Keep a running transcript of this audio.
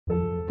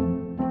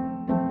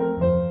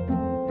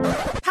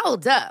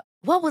Hold up.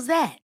 What was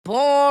that?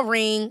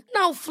 Boring.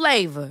 No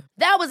flavor.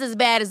 That was as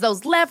bad as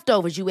those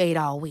leftovers you ate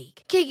all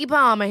week. Keke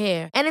Palmer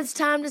here, and it's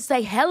time to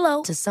say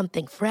hello to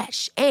something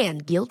fresh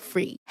and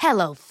guilt-free.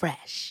 Hello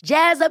Fresh.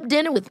 Jazz up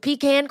dinner with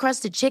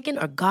pecan-crusted chicken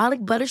or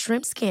garlic butter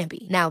shrimp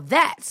scampi. Now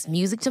that's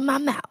music to my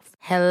mouth.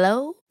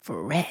 Hello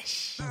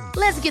Fresh.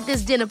 Let's get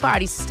this dinner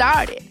party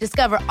started.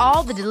 Discover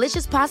all the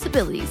delicious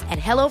possibilities at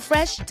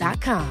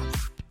hellofresh.com.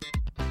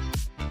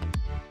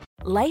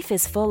 Life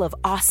is full of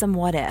awesome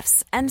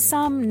what-ifs, and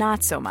some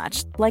not so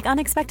much, like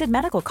unexpected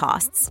medical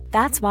costs.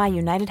 That's why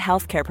United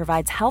Healthcare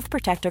provides Health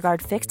Protector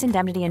Guard fixed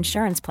indemnity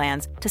insurance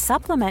plans to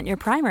supplement your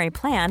primary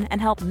plan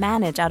and help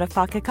manage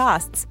out-of-pocket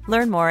costs.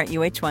 Learn more at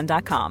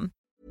uh1.com.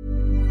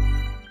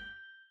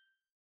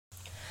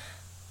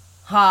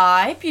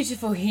 Hi,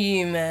 beautiful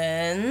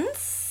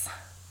humans.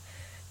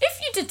 If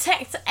you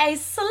detect a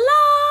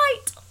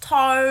slight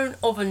tone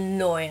of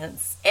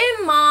annoyance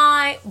in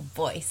my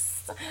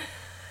voice,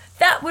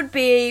 that would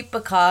be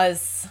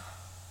because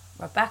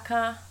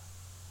Rebecca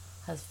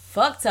has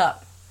fucked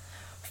up.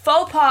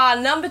 Faux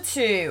pas number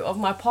 2 of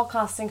my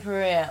podcasting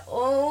career.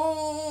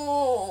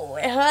 Oh,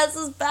 it hurts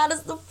as bad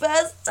as the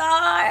first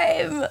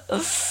time.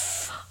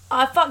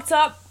 I fucked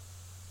up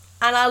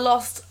and I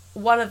lost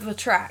one of the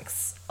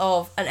tracks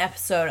of an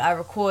episode I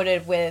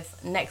recorded with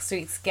next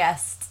week's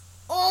guest.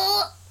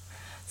 Oh.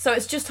 So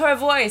it's just her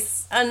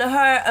voice and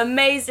her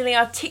amazingly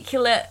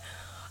articulate,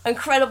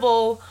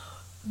 incredible,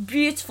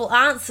 beautiful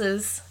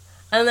answers,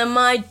 and then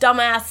my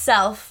dumbass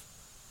self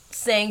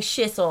saying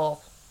shit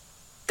all.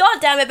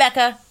 God damn it,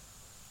 Becca.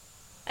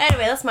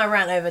 Anyway, that's my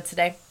rant over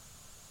today.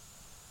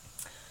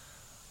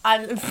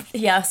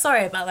 Yeah,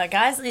 sorry about that,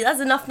 guys. There's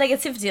enough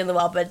negativity in the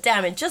world, but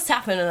damn, it just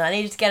happened and I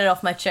needed to get it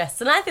off my chest,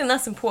 and I think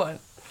that's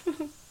important.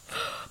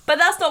 But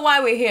that's not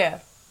why we're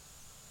here.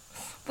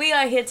 We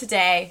are here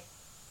today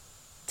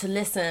to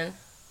listen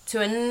to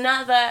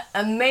another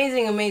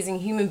amazing, amazing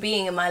human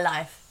being in my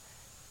life.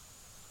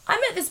 I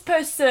met this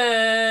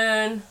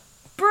person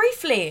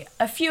briefly,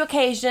 a few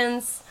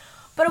occasions,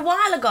 but a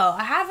while ago.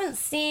 I haven't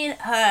seen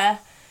her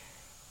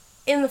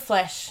in the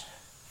flesh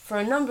for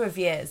a number of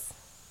years,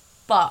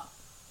 but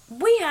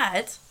we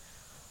had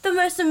the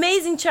most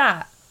amazing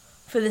chat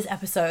for this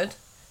episode.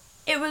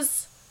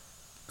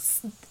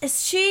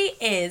 She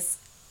is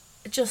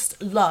just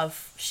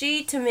love.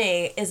 She, to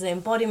me, is the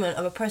embodiment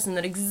of a person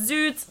that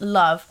exudes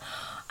love,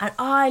 and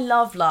I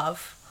love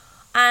love,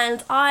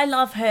 and I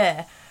love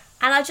her.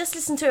 And I just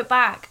listened to it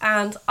back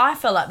and I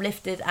feel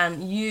uplifted,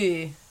 and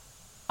you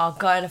are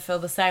going to feel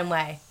the same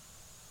way.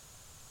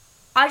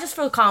 I just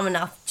feel calmer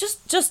now.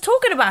 Just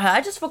talking about her,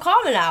 I just feel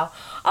calmer now.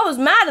 I was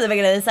mad at the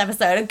beginning of this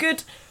episode. A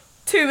good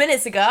 2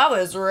 minutes ago, I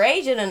was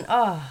raging and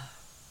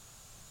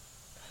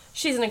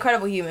she's an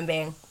incredible human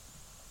being.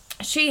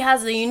 She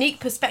has a unique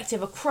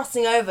perspective of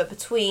crossing over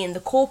between the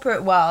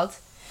corporate world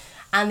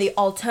and the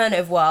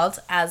alternative world,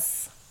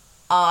 as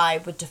I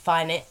would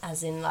define it,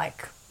 as in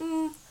like,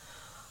 I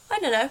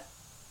don't know.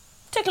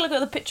 Take a look at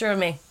the picture of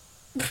me.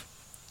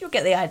 You'll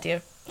get the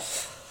idea.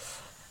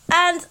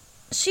 And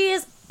she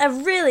is a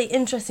really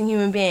interesting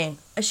human being.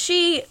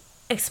 She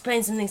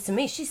explains some things to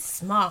me. She's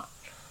smart.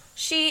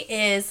 She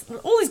is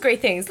all these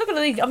great things. Look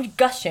at these. I'm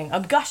gushing,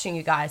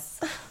 you guys.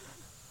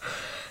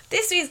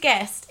 This week's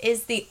guest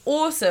is the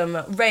awesome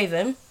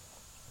Raven.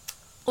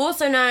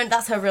 Also known,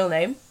 that's her real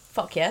name.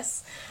 Fuck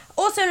yes.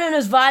 Also known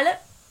as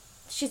Violet.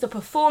 She's a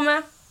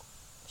performer.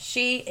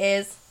 She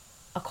is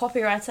a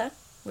copywriter,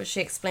 which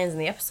she explains in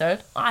the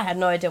episode. I had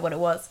no idea what it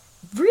was.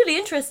 Really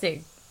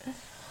interesting.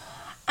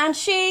 And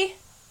she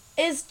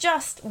is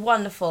just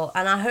wonderful,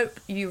 and I hope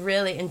you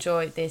really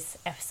enjoyed this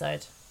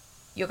episode.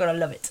 You're going to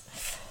love it.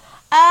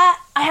 I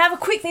have a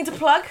quick thing to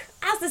plug.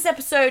 As this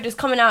episode is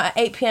coming out at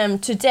 8 p.m.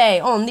 today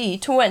on the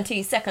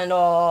 22nd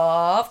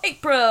of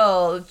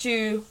April,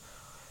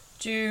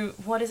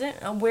 what is it?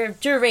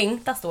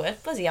 That's the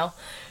word, bloody hell.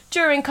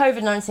 During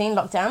COVID-19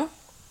 lockdown,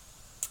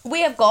 we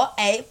have got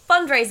a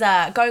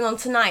fundraiser going on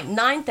tonight,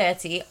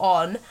 9:30,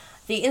 on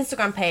the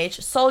Instagram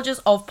page, Soldiers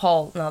of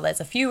Pole. Now,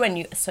 there's a few when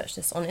you search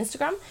this on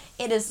Instagram.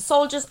 It is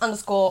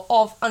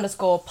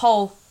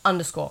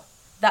soldiers_of_pole_.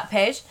 That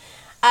page.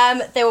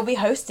 They will be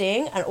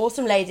hosting an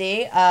awesome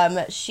lady.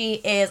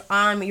 She is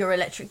I'm Your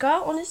Electric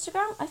Girl on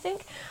Instagram, I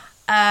think.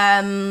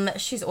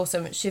 She's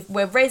awesome.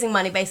 We're raising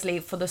money basically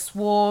for the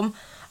Swarm.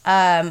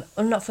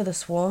 Not for the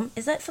Swarm.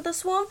 Is it for the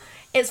Swarm?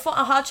 It's for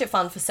a hardship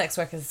fund for sex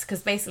workers,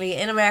 because basically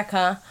in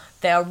America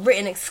they are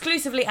written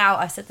exclusively out.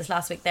 I said this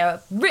last week. They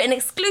are written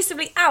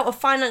exclusively out of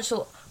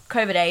financial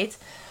COVID aid.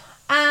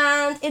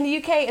 And in the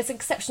UK, it's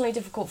exceptionally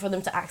difficult for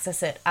them to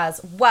access it as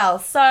well.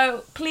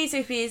 So please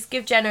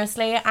give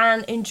generously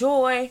and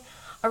enjoy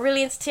a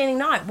really entertaining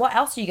night. What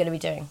else are you going to be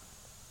doing?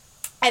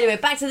 Anyway,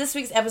 back to this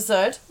week's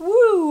episode.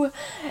 Woo!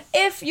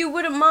 If you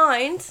wouldn't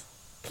mind,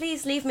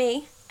 please leave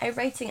me a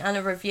rating and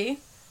a review.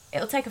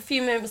 It'll take a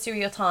few moments of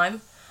your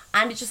time,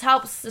 and it just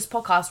helps this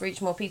podcast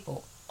reach more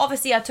people.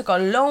 Obviously, I took a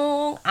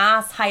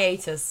long-ass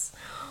hiatus.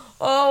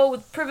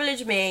 Oh,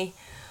 privilege me.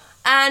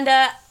 And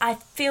I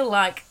feel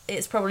like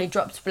it's probably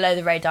dropped below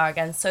the radar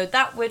again. So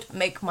that would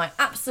make my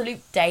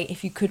absolute day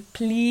if you could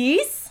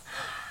please.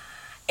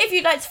 If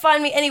you'd like to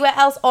find me anywhere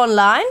else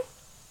online,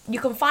 you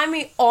can find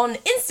me on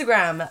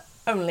Instagram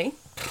only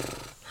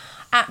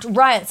at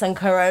Riots and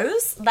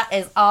Crows. That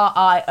is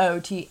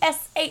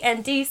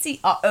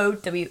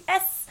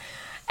RIOTSANDCROWS.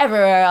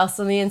 Everywhere else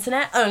on the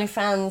internet,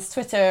 OnlyFans,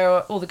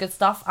 Twitter, all the good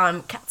stuff.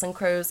 I'm Cats and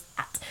Crows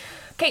at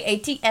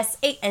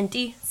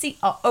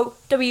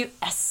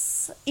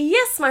KATSANDCROWS.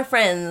 Yes, my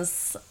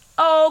friends.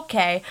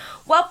 Okay.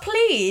 Well,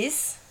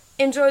 please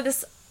enjoy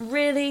this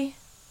really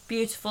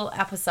beautiful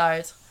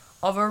episode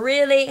of a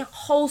really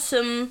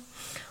wholesome,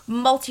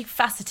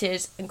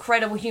 multifaceted,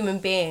 incredible human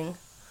being.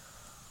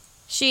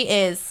 She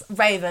is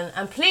Raven,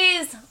 and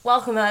please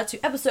welcome her to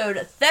episode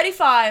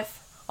 35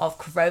 of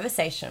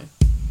Crowversation.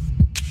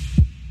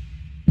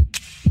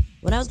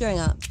 When I was growing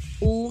up,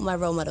 all my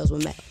role models were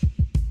male.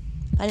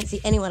 I didn't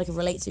see anyone I could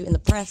relate to in the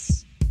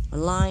press,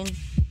 online,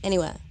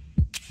 anywhere.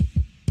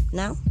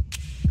 Now,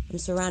 I'm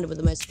surrounded with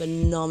the most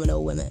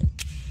phenomenal women.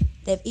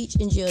 They've each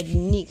endured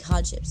unique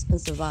hardships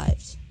and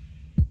survived.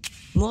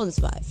 More than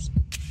survived,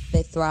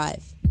 they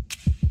thrive.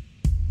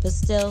 But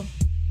still,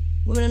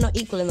 women are not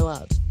equal in the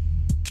world,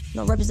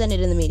 not represented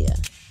in the media,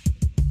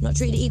 not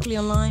treated equally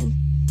online,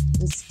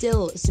 and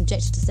still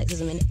subjected to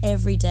sexism in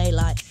everyday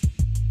life.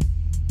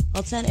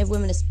 Alternative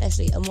women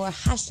especially are more a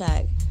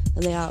hashtag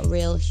than they are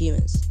real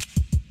humans.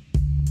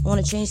 I want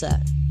to change that.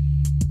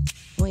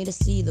 I want you to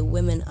see the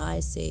women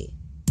I see.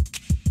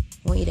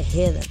 I want you to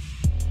hear them.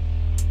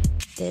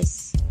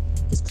 This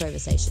is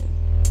Crowversation.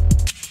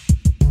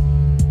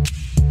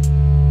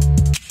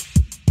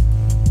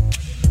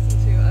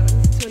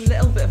 A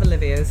little bit of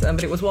Olivia's,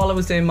 but it was while I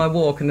was doing my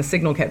walk and the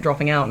signal kept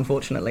dropping out,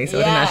 unfortunately, so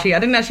Yeah. I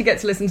didn't actually get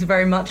to listen to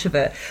very much of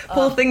it.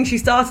 Poor thing, she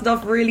started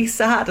off really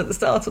sad at the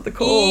start of the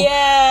call.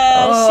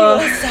 Yeah, Oh.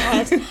 she was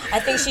sad. I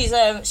think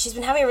she's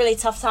been having a really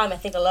tough time. I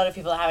think a lot of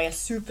people are having a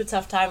super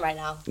tough time right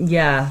now.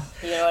 Yeah.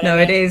 You know what No, I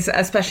mean? it is,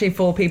 especially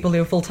for people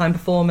who are full-time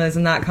performers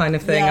and that kind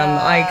of thing.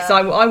 Yeah.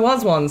 I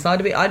was one, so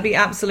I'd be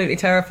absolutely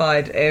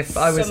terrified if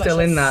I was So still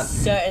much in that.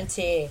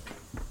 uncertainty.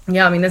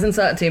 Yeah, I mean, there's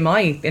uncertainty in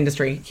my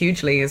industry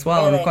hugely as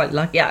well. Really? I'm quite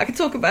lucky. Yeah, I can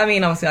talk about. I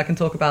mean, obviously, I can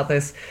talk about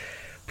this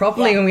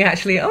properly Yeah. when we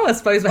actually. Oh, I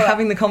suppose we're Well,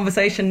 having the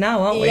conversation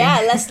now, aren't we?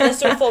 Yeah, let's do a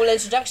formal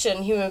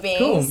introduction, human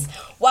beings.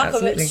 Cool.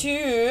 Welcome Absolutely.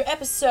 to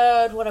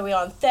episode, what are we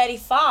on,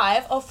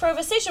 35 of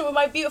Crowversation with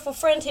my beautiful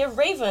friend here,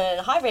 Raven.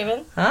 Hi,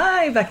 Raven.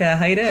 Hi, Becca.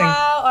 How you doing?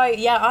 How are you?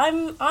 Yeah,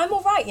 I'm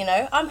all right, you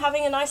know. I'm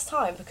having a nice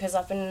time because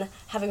I've been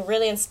having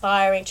really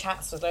inspiring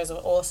chats with loads of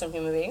awesome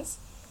human beings.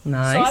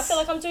 Nice. So I feel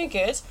like I'm doing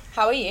good.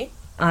 How are you?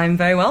 I'm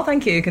very well,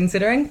 thank you.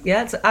 Considering,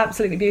 yeah, it's an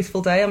absolutely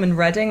beautiful day. I'm in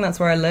Reading. That's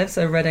where I live.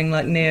 So Reading,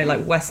 like near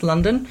like West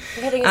London.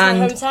 Reading is my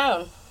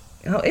hometown.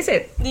 Oh, is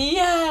it?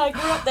 Yeah, I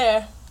grew up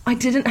there. I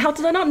didn't. How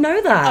did I not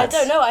know that? I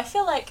don't know. I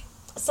feel like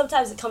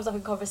sometimes it comes up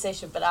in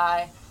conversation, but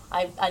I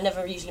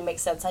never usually make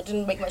sense. I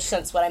didn't make much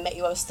sense when I met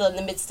you. I was still in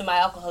the midst of my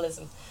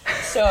alcoholism,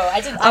 so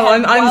I didn't. Oh,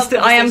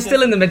 I am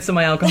still in the midst of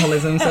my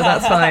alcoholism, so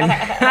that's fine.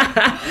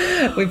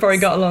 We've probably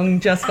got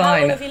along just How long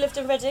fine. have you lived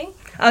in Reading?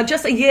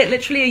 Just a year,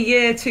 literally a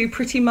year to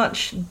pretty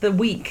much the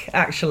week,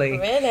 actually.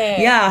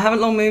 Really? Yeah, I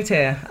haven't long moved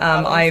here.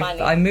 long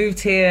finally? I moved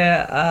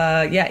here,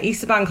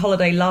 Easter bank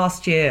holiday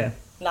last year.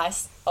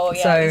 Nice. Oh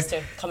yeah, So-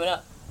 Easter coming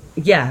up.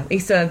 Yeah,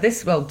 Easter.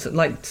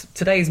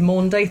 Today's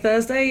Maunday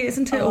Thursday,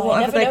 isn't it, or Oh,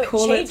 I whatever never they know.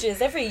 call It it?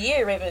 changes every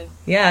year, Raven.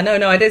 Yeah, no,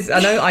 it is.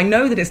 I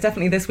know that it's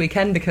definitely this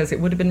weekend because it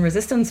would have been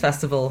Resistance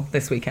Festival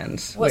this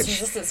weekend. What's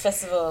Resistance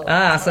Festival? So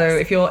Nice.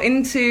 if you're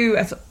into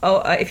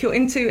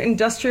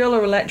industrial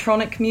or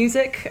electronic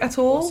music at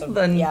all, Awesome.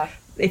 then Yeah.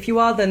 if you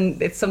are, then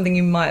it's something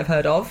you might have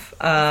heard of.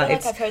 I feel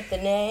It's like I've heard the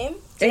name. Do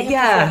they have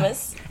yeah,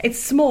 performers? it's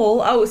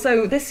small. Oh,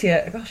 so this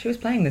year, gosh, who was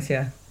playing this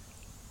year?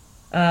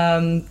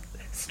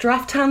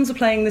 Straftans are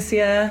playing this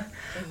year.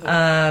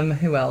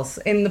 Who else?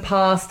 In the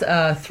past,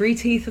 Three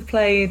Teeth have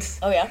played.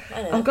 Oh yeah,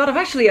 I know. Oh God,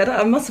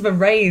 I must have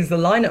erased the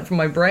lineup from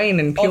my brain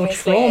in pure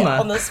Obviously, trauma.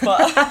 on the spot.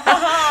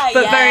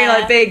 But very Yeah.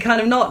 like big,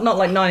 kind of not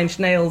like Nine Inch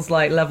Nails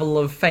like level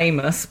of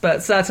famous,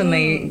 but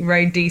certainly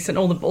very decent.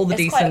 All the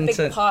It's quite a decent.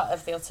 big part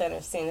of the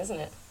alternative scene, isn't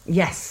it?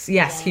 Yes,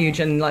 huge,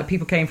 and like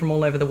people came from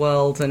all over the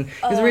world, and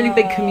it was a really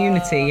big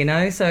community, you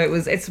know. So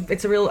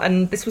it's a real,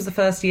 and this was the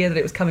first year that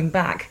it was coming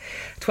back.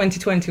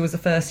 2020 was the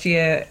first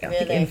year, I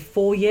think, Really? in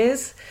 4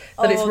 years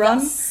that it's run.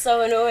 That's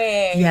so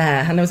annoying.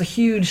 Yeah, and there was a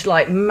huge,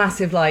 like,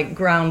 massive, like,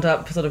 ground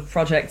up sort of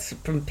project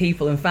from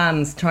people and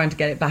fans trying to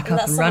get it back And up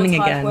that's and running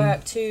someone's again. hard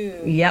work too.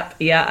 Yep,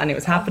 yeah, and it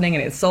was happening,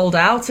 and it sold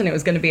out, and it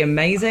was going to be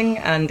amazing,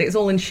 and it's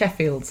all in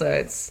Sheffield, so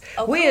it's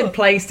a weird cool.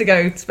 place to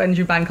go spend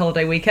your bank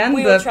holiday weekend.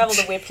 We but all travel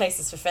to weird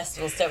places for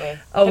festivals, don't we?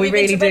 Oh, Have we you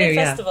been really to Reading do,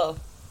 yeah. Festival?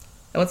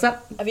 What's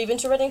that? Have you been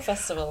to Reading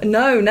Festival?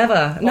 No,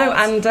 never. No, What?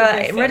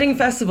 and Reading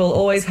Festival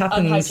always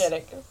happens.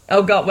 Unhygienic.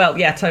 Oh God, well,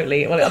 yeah,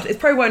 totally. Well, it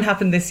probably won't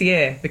happen this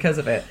year because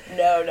of it.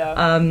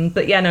 No.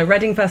 But yeah, no,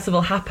 Reading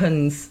Festival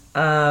happens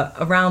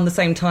around the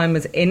same time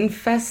as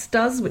Infest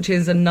does, which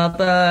is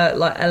another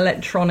like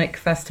electronic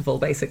festival,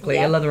 basically.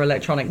 Yeah. Another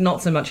electronic,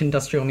 not so much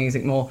industrial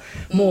music, more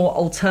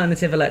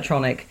alternative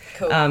electronic.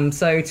 Cool.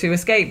 So to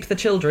escape the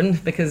children,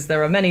 because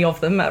there are many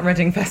of them at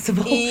Reading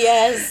Festival.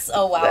 Yes.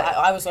 Oh wow,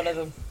 I was one of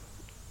them.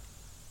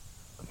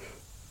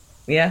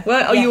 Yeah.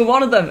 Well, Yeah. you were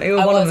one of them. You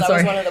were I one of them. was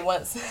Sorry. one of them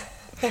once.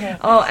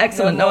 Oh,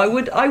 excellent. No No,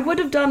 more. I would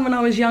have done when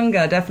I was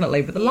younger,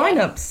 definitely. But the Yeah.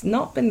 lineup's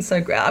not been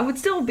so great. I would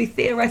still be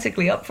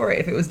theoretically up for it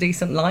if it was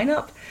decent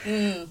lineup.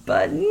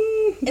 But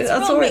It's that's a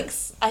all real right.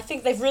 mix. I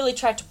think they've really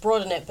tried to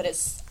broaden it, but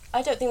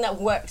I don't think that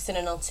works in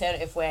an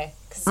alternative way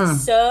because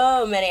there's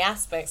so many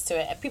aspects to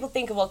it. People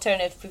think of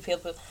alternative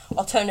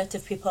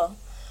people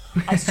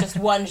as just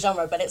one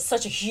genre, but it's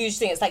such a huge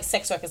thing. It's like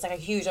sex work. It's like a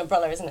huge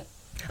umbrella, isn't it?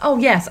 Oh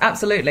yes,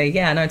 absolutely.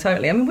 Yeah, no,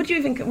 totally. I mean,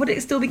 would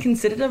it still be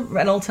considered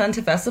an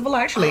alternative festival?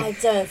 Actually, I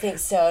don't think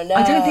so. No,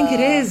 I don't think it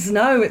is.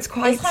 No, it's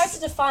quite. It's hard to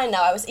define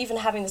now. I was even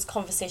having this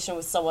conversation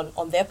with someone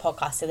on their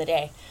podcast the other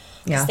day.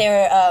 Yeah.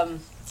 Because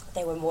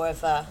they were more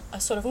of a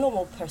sort of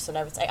normal person,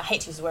 I would say. I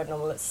hate to use the word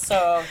normal. It's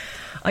so...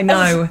 I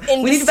know. We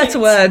need better indistinct.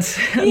 words.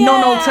 Yeah.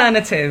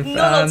 Non-alternative.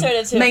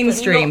 Non-alternative. but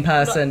Mainstream not-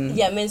 person. not-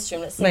 yeah,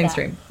 mainstream, let's say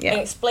Mainstream, that. yeah.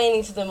 And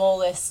explaining to them all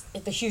this,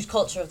 the huge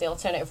culture of the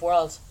alternative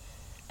world.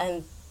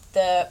 And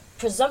the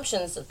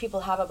presumptions that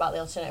people have about the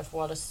alternative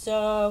world are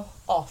so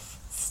off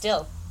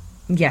still.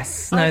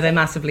 Yes, I no, they think-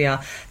 massively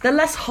are. They're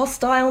less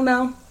hostile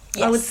now.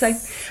 I would say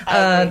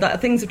I agree.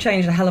 that things have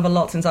changed a hell of a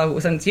lot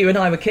since you and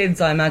I were kids.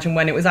 I imagine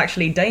when it was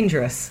actually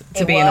dangerous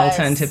to It be an was.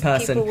 alternative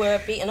person. People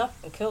were beaten up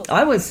and killed.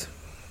 I was.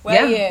 Were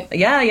yeah, you?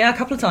 yeah, a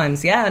couple of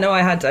times. Yeah, no,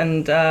 I had,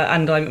 and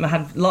I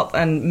had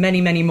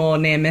many more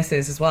near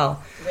misses as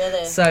well.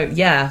 Really? So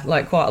yeah,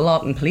 like quite a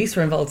lot, and police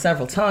were involved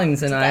several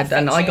times, and Did that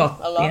I affect got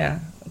you a lot? yeah.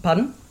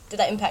 Pardon? Did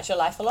that impact your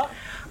life a lot?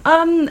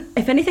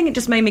 If anything, it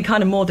just made me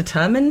kind of more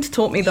determined.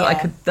 Taught me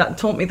that Yeah.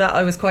 taught me that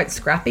I was quite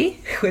scrappy,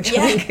 which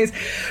Yeah. I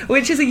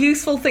think is a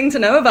useful thing to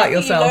know about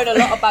yourself. You learn a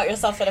lot about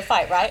yourself in a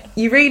fight, right?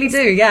 You really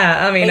do,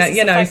 yeah. I mean, Basis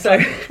you of know, fight so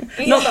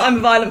club. not that I'm a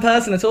violent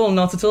person at all,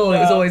 not at all. It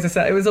was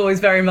No. always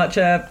very much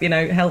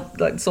help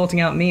like sorting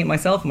out me and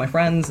myself and my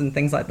friends and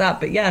things like that.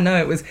 But yeah, no,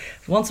 it was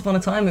once upon a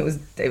time it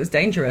was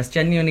dangerous,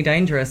 genuinely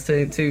dangerous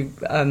to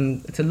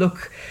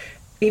look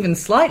even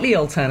slightly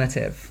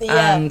alternative,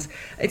 Yeah. and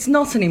it's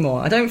not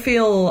anymore. I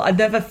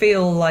never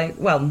feel like,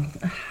 well,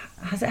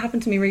 has it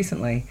happened to me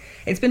recently?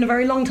 It's been a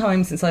very long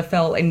time since I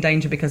felt in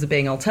danger because of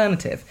being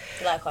alternative.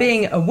 Likewise.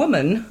 Being a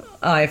woman,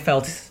 I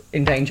felt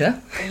in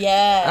danger.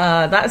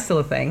 Yeah. That's still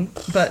a thing,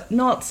 but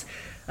not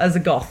as a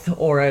goth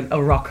or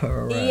a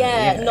rocker. Or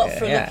Not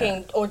for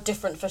looking or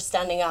different for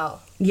standing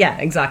out. Yeah,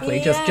 exactly.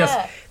 Just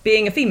Yeah.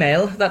 being a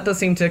female, that does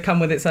seem to come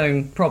with its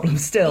own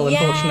problems still,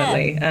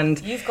 unfortunately. And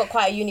You've got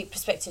quite a unique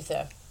perspective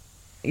though.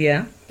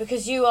 yeah.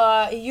 Because you're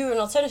an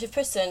alternative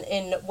person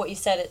in what you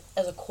said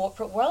as a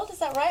corporate world, is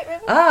that right,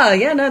 Raven?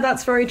 Yeah, no,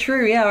 that's very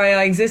true. Yeah,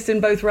 I exist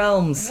in both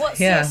realms. What's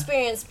your yeah.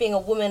 experience being a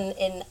woman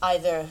in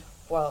either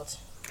world?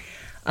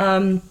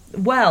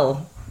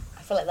 Well,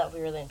 I feel like that would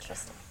be really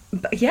interesting.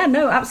 but yeah,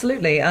 no,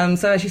 absolutely.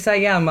 So as you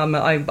say, yeah,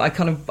 I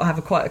kind of have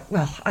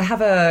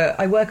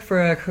I work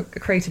for a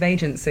creative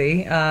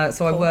agency.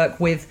 So I work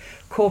with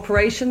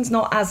corporations,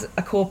 not as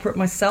a corporate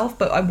myself,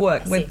 but I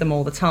work with them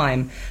all the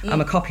time.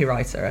 I'm a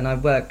copywriter,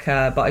 and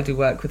but I do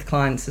work with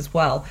clients as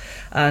well,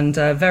 and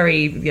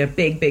very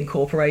big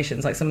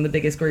corporations, like some of the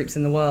biggest groups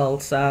in the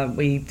world.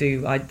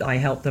 I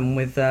help them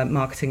with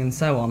marketing and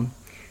so on.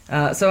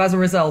 So as a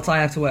result,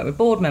 I have to work with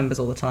board members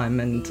all the time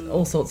and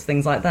all sorts of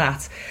things like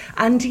that.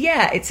 And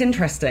yeah, it's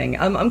interesting.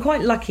 I'm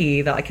quite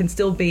lucky that I can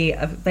still be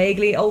a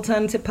vaguely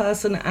alternative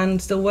person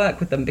and still work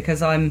with them,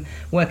 because I'm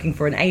working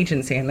for an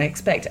agency, and they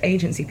expect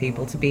agency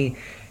people to be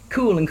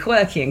cool and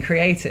quirky and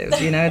creative.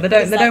 They don't Is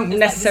that the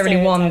necessarily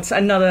want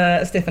stereotype?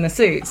 another stiff in a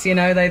suit.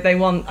 They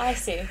want. I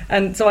see.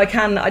 And so I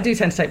do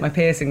tend to take my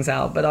piercings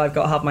out, but I've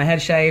got to have my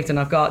head shaved, and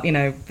I've got,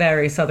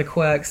 various other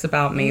quirks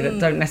about me that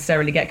don't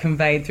necessarily get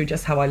conveyed through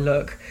just how I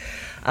look.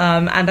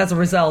 And as a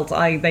result,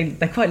 they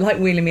quite like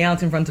wheeling me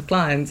out in front of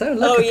clients. Oh,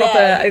 look,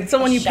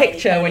 someone you Shiny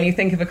picture when pony. you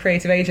think of a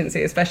creative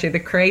agency, especially the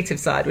creative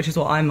side, which is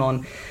what I'm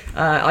on.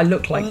 I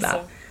look like that.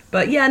 Awesome.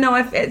 But yeah, no,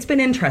 it's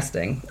been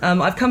interesting.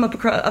 I've come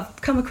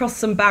across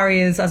some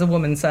barriers as a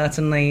woman,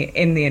 certainly,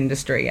 in the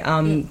industry.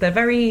 They're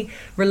very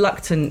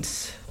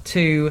reluctant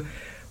to.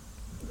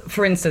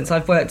 For instance,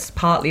 I've worked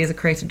partly as a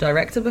creative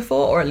director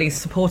before, or at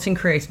least supporting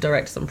creative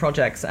directors on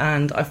projects,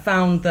 and I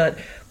found that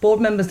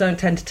board members don't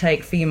tend to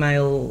take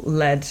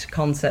female-led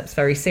concepts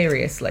very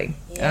seriously.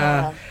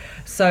 Yeah.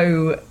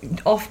 So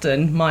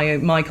often,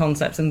 my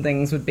concepts and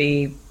things would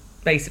be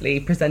basically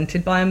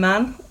presented by a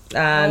man.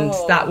 And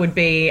Oh. that would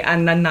be,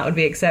 and then that would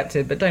be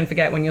accepted. But don't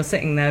forget, when you're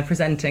sitting there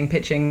presenting,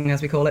 pitching,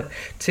 as we call it,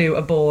 to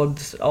a board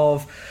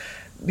of,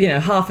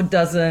 half a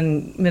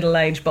dozen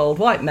middle-aged, bold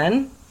white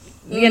men,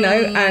 you know,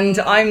 and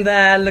I'm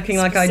there looking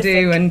like I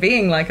do and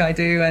being like I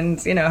do,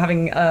 and, you know,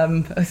 having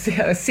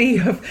a sea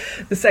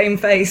of the same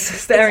face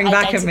staring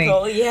back at me.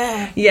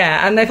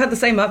 Yeah, and they've had the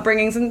same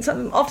upbringings,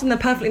 and often they're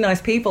perfectly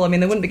nice people. I mean,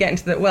 they wouldn't be getting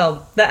to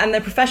that, and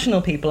they're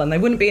professional people, and they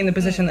wouldn't be in the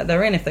position that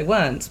they're in if they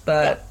weren't,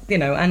 but, you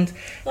know, and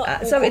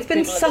so it's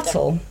been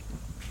subtle.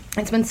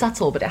 It's been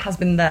subtle, but it has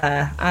been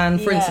there. And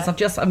for instance,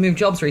 I've moved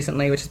jobs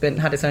recently, which has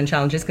had its own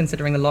challenges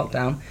considering the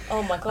lockdown.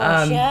 Oh my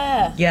gosh,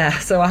 Yeah,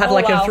 so I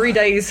had 3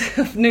 days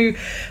of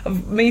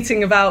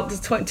meeting about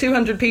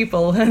 200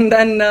 people, and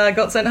then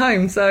got sent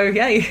home. So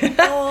yay.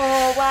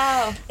 Oh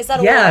wow, is that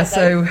all right,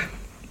 so,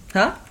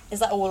 huh? Is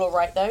that all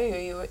right though? Are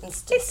you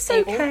It's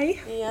stable? okay.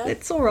 Yeah.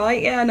 It's all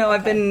right. Yeah, no,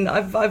 Okay.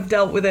 I've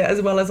dealt with it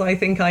as well as I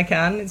think I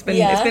can. It's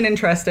been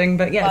interesting,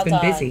 but yeah, it's been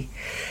busy.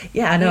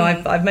 Yeah, no,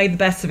 I've made the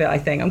best of it. I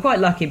think I'm quite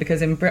lucky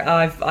because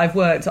I've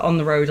worked on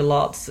the road a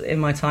lot in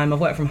my time.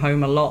 I've worked from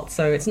home a lot,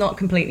 so it's not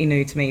completely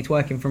new to me to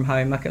working from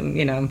home. I can,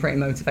 you know, I'm pretty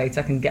motivated.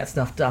 I can get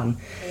stuff done.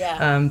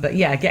 Yeah. But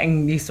yeah,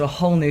 getting used to a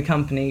whole new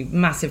company,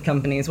 massive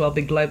company as well,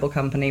 big global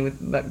company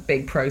with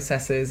big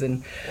processes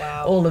and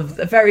all of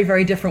a very,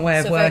 very different way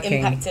of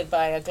working. Very impacted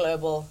by a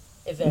global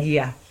event.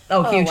 Yeah.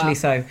 Oh, hugely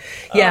so.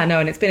 Yeah, no,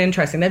 and it's been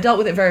interesting. They've dealt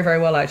with it very, very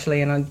well,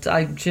 actually, and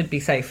I should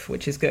be safe,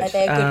 which is good. Are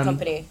they a good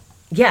company?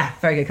 Yeah,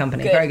 very good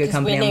company. Very good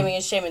company. We're naming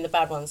and shaming the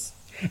bad ones.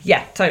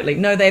 Yeah, totally.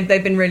 No, they've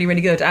been really, really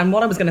good. And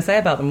what I was going to say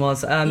about them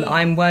was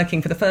I'm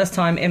working for the first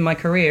time in my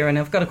career, and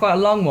I've got quite a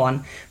long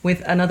one,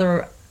 with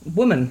another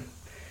woman,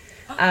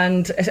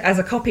 and as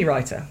a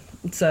copywriter.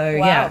 So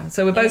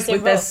so we're both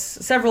there's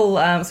several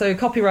so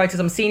copywriters.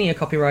 I'm a senior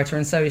copywriter,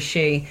 and so is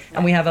she,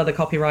 and we have other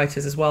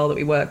copywriters as well that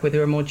we work with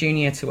who are more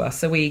junior to us,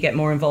 so we get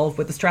more involved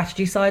with the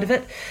strategy side of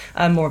it,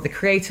 more of the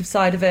creative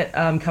side of it,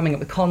 coming up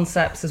with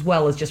concepts as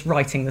well as just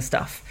writing the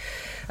stuff.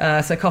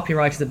 So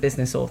copywriters are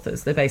business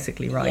authors. They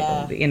basically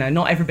write, you know,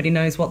 not everybody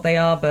knows what they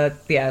are,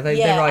 but they write.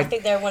 I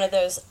think they're one of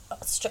those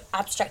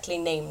abstractly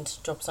named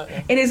jobs, aren't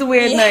they? It is a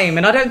weird name,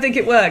 and I don't think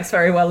it works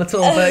very well at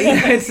all, but you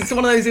know, it's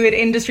one of those weird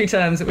industry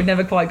terms that we've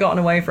never quite gotten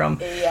away from.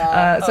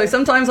 So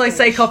sometimes I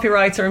say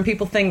copywriter and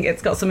people think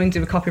it's got something to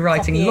do with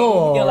copywriting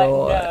law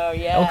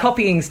or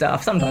copying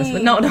stuff sometimes,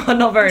 but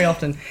not very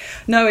often.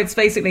 No, it's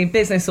basically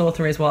business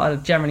author is what I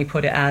generally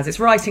put it as. It's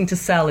writing to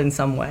sell in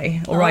some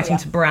way, or writing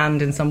to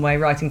brand in some way,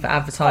 writing for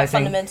advertising. Quite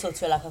fundamental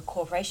to like a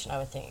corporation, I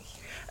would think.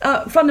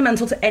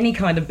 Fundamental to any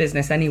kind of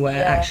business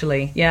anywhere,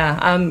 actually.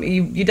 Yeah.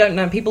 You don't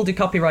know. People do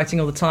copywriting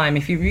all the time.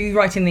 If you're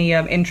writing the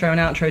intro and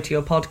outro to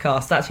your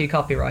podcast, that's your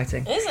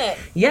copywriting. Is it?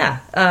 Yeah.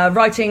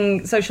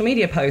 Writing social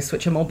media posts,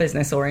 which are more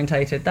business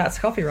orientated, that's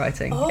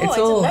copywriting. Oh, I didn't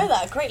know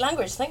that. Great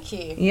language. Thank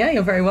you. Yeah,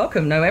 you're very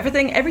welcome. No,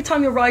 every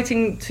time you're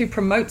writing to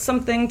promote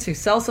something, to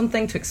sell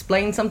something, to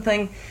explain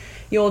something,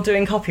 you're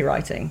doing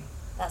copywriting.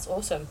 That's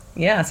awesome.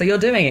 Yeah, so you're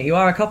doing it. You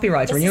are a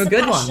copywriter, and you're a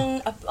good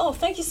one. Oh,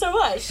 thank you so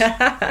much. Is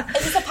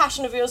this a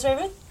passion of yours,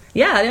 Raven?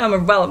 Yeah,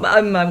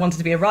 I wanted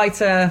to be a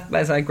writer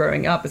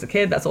growing up as a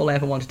kid. That's all I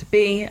ever wanted to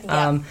be.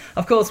 Yeah.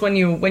 Of course, when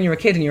you're a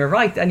kid and you're a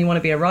writer and you want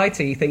to be a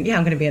writer, you think,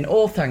 I'm going to be an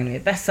author. I'm going to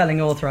be a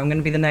best-selling author. I'm going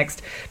to be the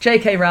next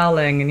J.K.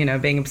 Rowling, and you know,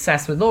 being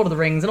obsessed with Lord of the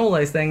Rings and all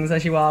those things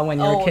as you are when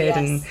you're a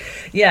kid.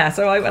 Yes.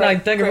 And I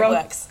don't get wrong.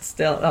 Works.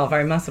 Still,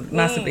 very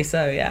massively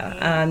so. Yeah,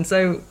 and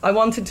so I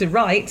wanted to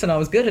write, and I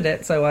was good at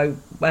it. So I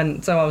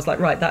was like,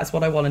 right, that's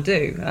what I want to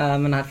do.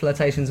 And I had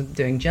flirtations with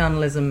doing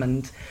journalism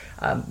and.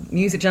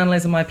 Music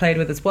journalism I played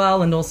with as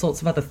well, and all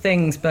sorts of other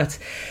things, but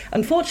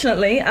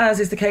unfortunately, as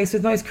is the case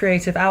with most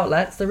creative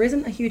outlets, there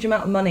isn't a huge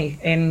amount of money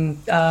in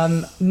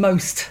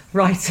most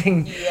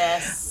writing.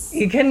 Yes.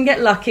 You can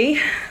get lucky,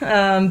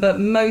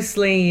 but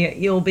mostly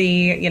you'll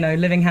be, you know,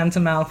 living hand to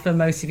mouth for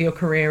most of your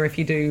career if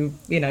you do,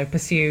 you know,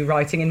 pursue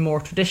writing in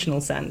more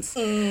traditional sense.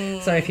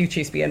 So if you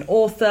choose to be an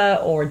author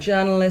or a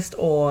journalist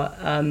or,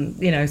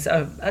 you know,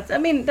 so, I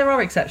mean, there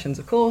are exceptions,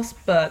 of course,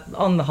 but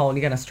on the whole,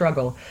 you're going to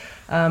struggle.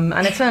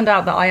 And it turned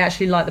out that I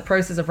actually like the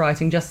process of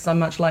writing just so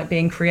much like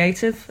being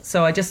creative.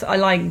 So I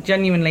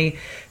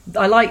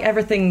like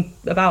everything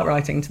about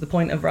writing to the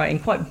point of writing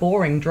quite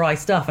boring, dry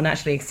stuff and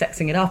actually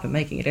sexing it up and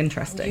making it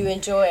interesting. You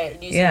enjoy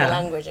it, using the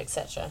language,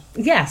 etc.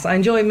 Yes, I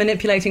enjoy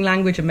manipulating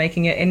language and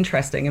making it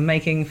interesting and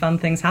making fun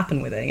things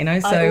happen with it, you know?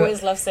 So I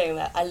always love saying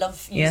that. I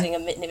love using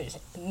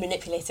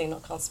manipulating,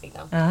 can't speak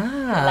now.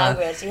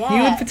 Language, You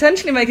would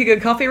potentially make a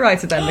good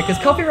copywriter then, because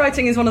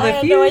copywriting is one of the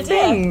few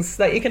things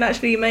that you can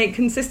actually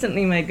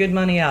consistently make good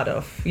money out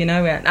of, you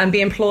know, and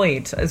be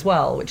employed as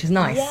well, which is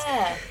nice.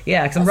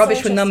 Yeah, because I'm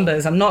rubbish with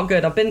numbers. I'm not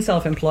good. I've been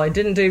self-employed,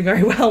 didn't do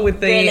very well with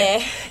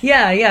the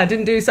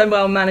didn't do so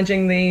well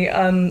managing the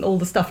all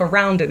the stuff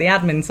around it, the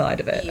admin side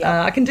of it.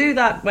 I can do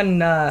that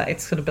when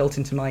it's sort of built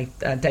into my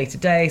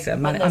day-to-day. So I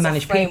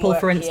manage people,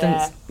 for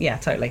instance. Yeah,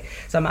 totally.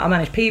 So I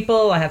manage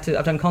people. I've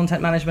done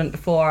content management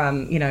before.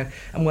 You know,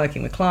 I'm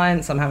working with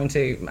clients. I'm having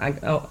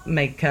to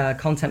make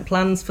content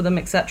plans for them,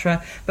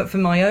 etc. But for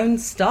my own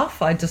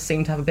stuff, I just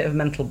seem to have a bit of a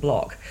mental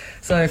block.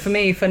 So for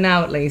me, for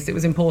now at least, it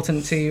was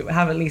important to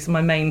have at least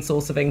my main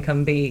source of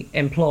income be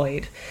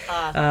employed.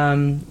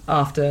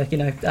 After, you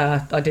know,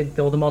 I did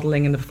all the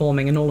modelling and the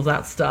performing and all of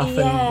that stuff,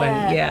 which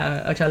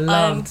I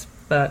loved.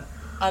 But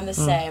I'm the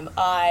same.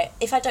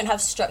 If I don't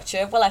have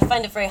structure, well, I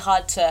find it very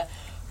hard to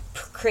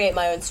create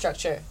my own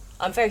structure.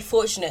 I'm very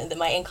fortunate that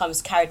my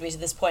income's carried me to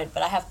this point,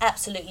 but I have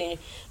absolutely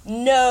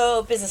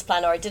no business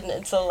plan, or I didn't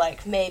until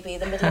like maybe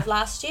the middle of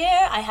last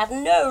year. I had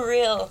no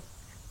real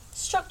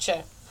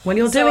structure. When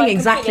you're doing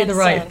exactly the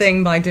right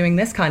thing by doing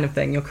this kind of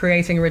thing, you're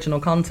creating original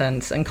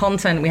content. And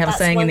content, we have a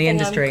saying in the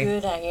industry.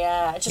 That's one thing I'm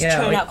good at, just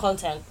churn out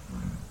content.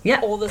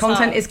 Yeah, all the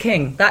content time. is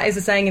king. That is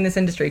a saying in this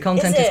industry.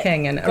 Content is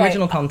king, and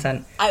original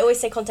content. I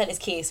always say content is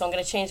key, so I'm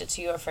going to change it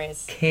to your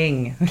phrase.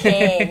 King.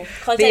 King.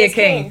 Content Be a is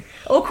king.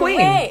 Or queen.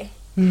 Hooray.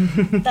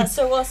 That's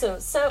so awesome.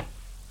 So,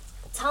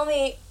 tell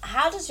me,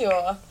 how does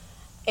your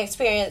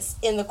experience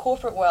in the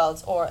corporate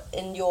world or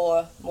in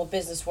your more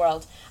business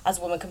world as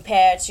a woman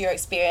compare to your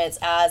experience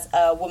as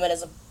a woman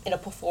in a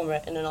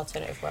performer in an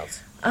alternative world?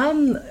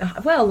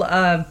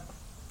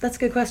 That's a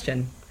good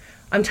question.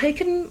 I'm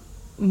taken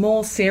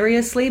more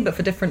seriously, but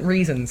for different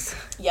reasons,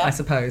 I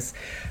suppose.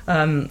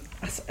 I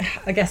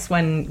guess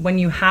when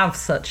you have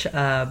such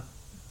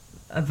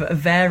a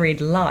varied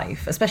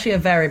life, especially a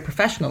varied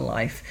professional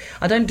life.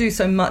 I don't do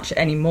so much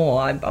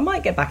anymore. I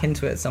might get back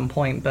into it at some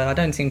point, but I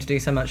don't seem to do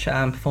so much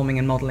performing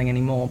and modelling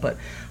anymore, but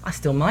I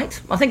still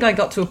might. I think I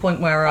got to a point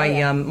where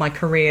my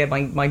career,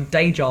 my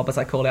day job, as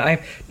I call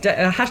it,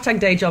 hashtag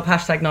day job,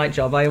 hashtag night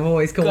job, I've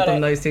always called them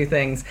those two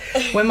things.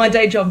 When my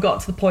day job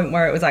got to the point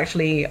where it was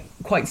actually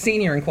quite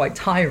senior and quite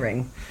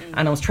tiring,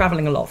 and I was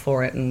travelling a lot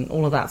for it and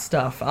all of that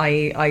stuff,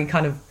 I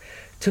kind of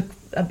took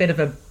a bit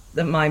of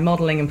my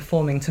modelling and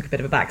performing took a bit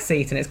of a back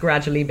seat, and it's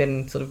gradually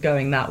been sort of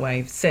going that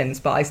way since,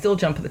 but I still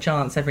jump at the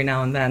chance every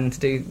now and then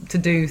to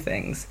do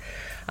things.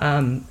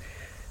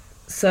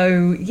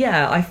 So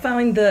I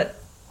find that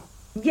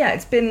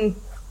it's been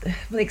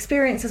the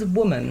experience as a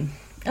woman.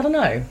 I don't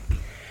know,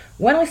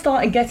 when I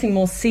started getting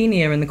more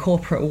senior in the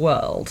corporate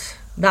world,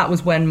 that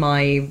was when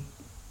I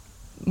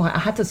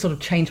had to sort of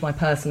change my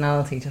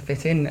personality to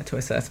fit in to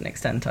a certain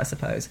extent, I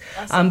suppose.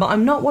 But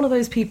I'm not one of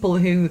those people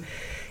who,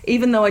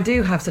 even though I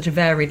do have such a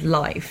varied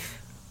life,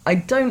 I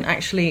don't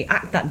actually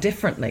act that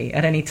differently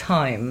at any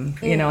time.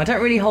 You know, I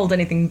don't really hold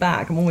anything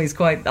back. I'm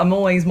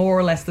always more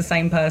or less the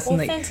same person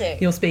authentic.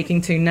 That you're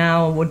speaking to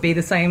now would be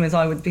the same as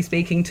I would be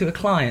speaking to a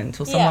client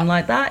or someone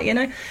like that, you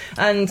know?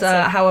 And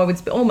how I would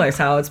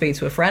speak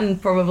to a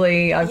friend,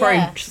 probably. I'd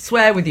probably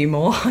swear with you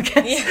more, I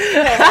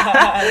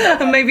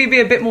guess. And maybe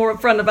be a bit more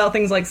upfront about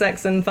things like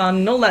sex and fun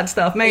and all that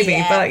stuff, maybe.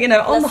 Yeah. But, you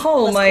know, on the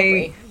whole,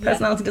 my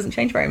personality doesn't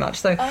change very much.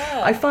 So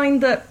I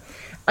find that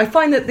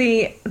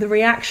the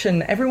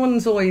reaction,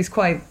 everyone's always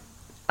quite,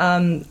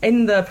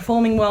 in the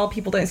performing world,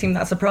 people don't seem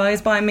that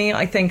surprised by me.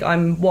 I think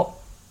I'm what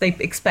they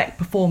expect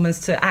performers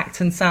to act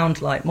and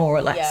sound like, more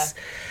or less,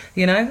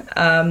 you know,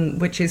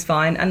 which is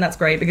fine. And that's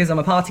great because I'm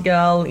a party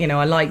girl. You know,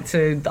 I like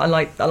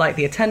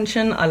the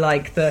attention. I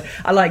like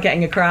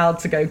getting a crowd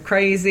to go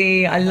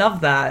crazy. I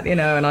love that, you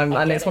know,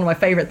 and it's one of my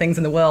favorite things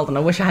in the world. And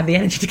I wish I had the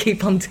energy to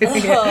keep on doing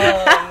it. Oh,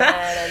 man,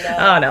 I know.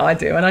 Oh, no, I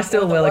do. And I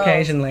still will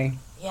occasionally.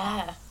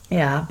 Yeah.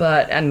 Yeah,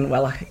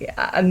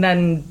 and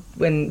then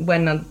when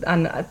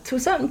to a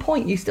certain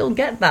point you still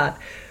get that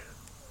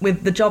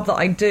with the job that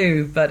I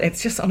do, but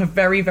it's just on a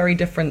very, very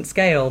different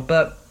scale.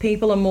 But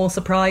people are more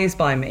surprised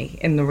by me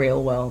in the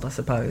real world, I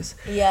suppose.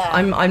 Yeah,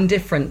 I'm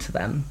different to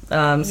them,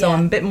 so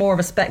I'm a bit more of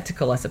a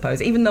spectacle, I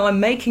suppose. Even though I'm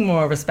making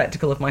more of a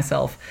spectacle of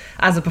myself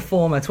as a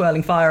performer,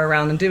 twirling fire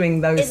around and doing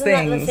those things.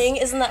 Isn't that the thing?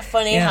 Isn't that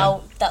funny?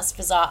 How that's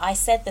bizarre? I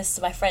said this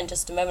to my friend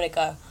just a moment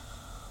ago.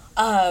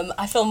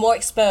 I feel more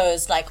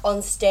exposed, like,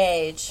 on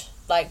stage,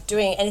 like,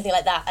 doing anything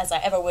like that as I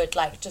ever would,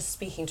 like, just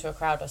speaking to a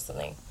crowd or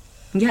something.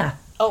 Yeah.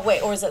 Oh,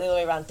 wait, or is it the other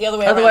way around? The other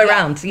way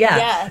around,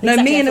 yeah. No,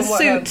 exactly. me in a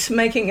suit,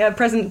 making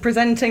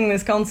presenting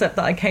this concept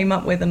that I came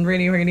up with and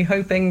really, really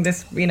hoping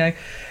this, you know,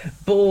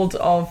 board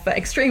of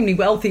extremely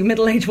wealthy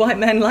middle-aged white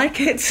men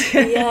like it.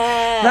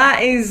 Yeah.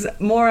 That is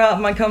more out of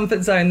my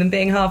comfort zone than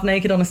being half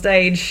naked on a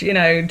stage, you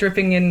know,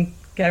 dripping in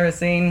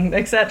kerosene,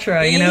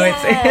 etc. You know,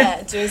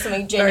 it's doing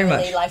something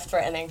genuinely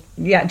life-threatening.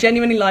 Yeah,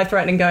 genuinely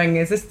life-threatening. Going,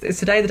 is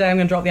today the day I'm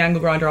going to drop the angle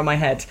grinder on my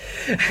head?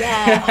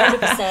 Yeah,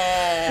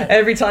 100%.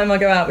 Every time I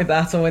go out with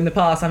that, or in the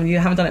past, I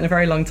haven't done it in a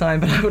very long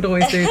time, but I would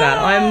always do that.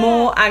 I am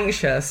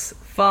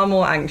far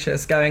more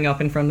anxious going up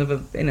in front of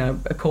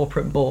a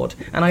corporate board,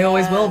 and I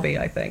always will be,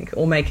 I think,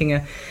 or making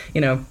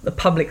doing a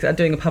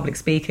public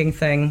speaking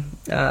thing,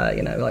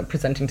 like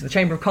presenting to the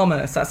Chamber of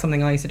Commerce. That's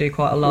something I used to do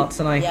quite a lot,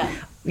 and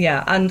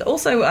and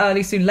also I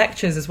used to do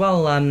lectures as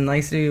well. I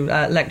used to do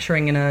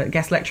lecturing and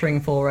guest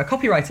lecturing for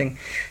copywriting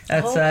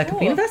at a couple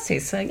of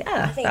universities. So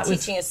I think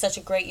teaching is such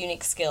a great,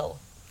 unique skill.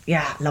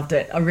 Yeah, loved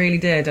it. I really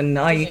did, and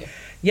I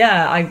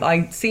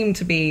seem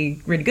to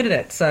be really good at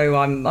it.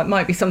 So it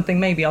might be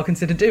something maybe I'll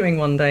consider doing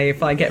one day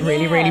if I get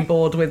really, really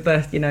bored with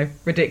the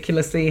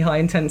ridiculously high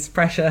intense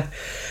pressure,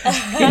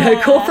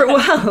 corporate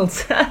world.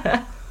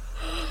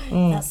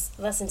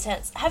 That's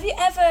intense. Have you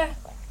ever?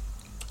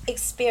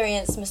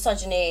 experienced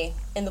misogyny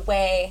in the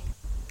way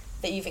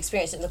that you've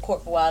experienced it in the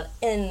corporate world,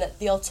 in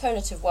the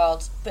alternative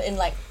world, but in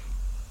like,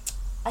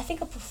 I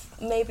think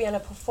maybe in a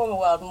performer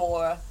world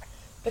more,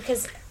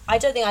 because I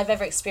don't think I've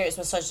ever experienced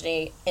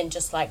misogyny in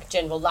just like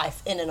general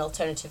life in an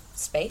alternative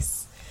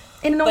space.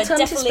 In an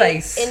alternative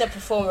space? In a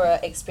performer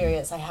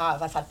experience I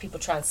have. I've had people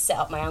try and set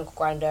up my ankle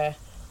grinder.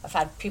 I've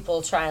had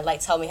people try and like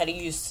tell me how to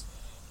use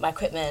my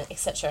equipment,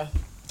 etc.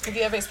 Have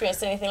you ever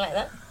experienced anything like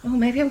that? Oh,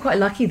 maybe I'm quite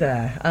lucky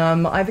there.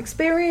 I've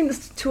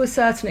experienced to a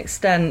certain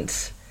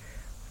extent...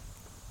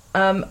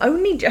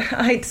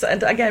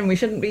 again, we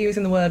shouldn't be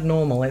using the word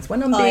normal. It's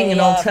when I'm being an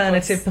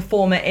alternative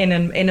performer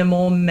in a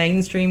more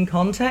mainstream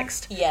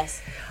context.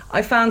 Yes.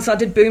 I found, so I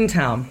did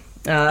Boomtown.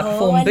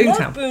 Performed Boomtown.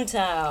 Love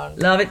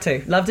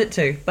Boomtown. Loved it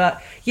too.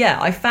 But yeah,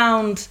 I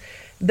found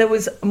there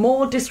was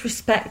more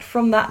disrespect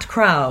from that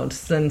crowd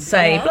than,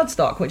 say,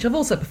 Bloodstock, which I've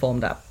also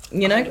performed at.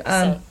 You know?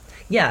 100%.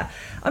 Yeah.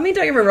 I mean,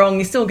 don't get me wrong,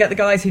 you still get the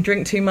guys who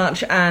drink too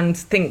much and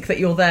think that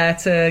you're there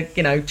to,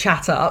 you know,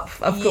 chat up,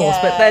 of course,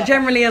 but they're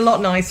generally a lot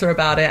nicer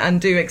about it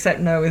and do accept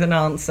no with an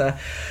answer,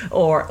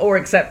 or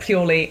accept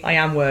purely, I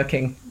am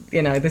working.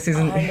 You know, this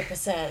isn't...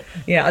 100%.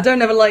 Yeah, I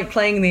don't ever like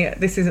playing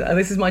this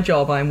is my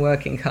job, I'm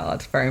working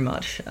card, very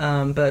much.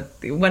 But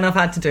when I've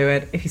had to do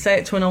it, if you say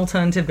it to an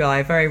alternative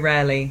guy, very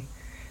rarely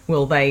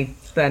will they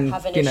then,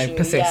 have an you know, issue.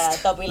 persist. Yeah,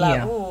 they'll be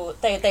like, ooh,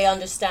 they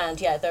understand.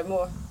 Yeah, they're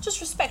more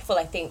just respectful,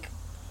 I think.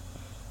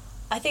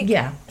 I think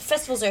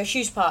festivals are a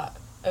huge part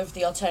of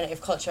the alternative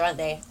culture, aren't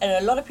they? And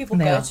a lot of people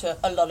go to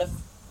a lot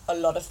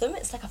of them.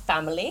 It's like a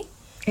family.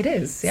 It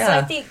is, yeah. So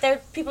I think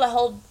people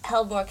are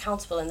held more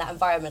accountable in that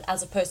environment,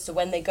 as opposed to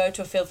when they go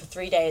to a field for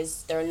 3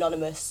 days, they're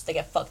anonymous, they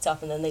get fucked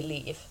up, and then they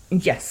leave.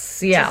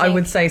 Yes, yeah, I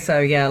would say so,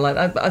 yeah.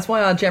 Like that's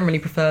why I generally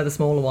prefer the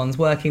smaller ones,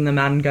 working them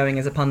and going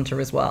as a punter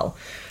as well.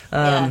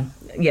 I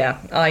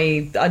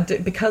do,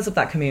 because of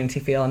that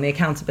community feel and the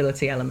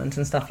accountability element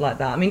and stuff like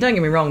that. I mean, don't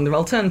get me wrong, the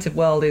alternative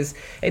world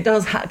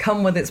does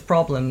come with its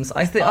problems.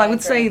 I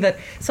would say that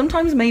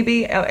sometimes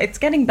maybe it's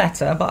getting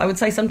better, but I would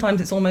say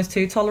sometimes it's almost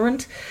too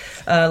tolerant.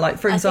 Like,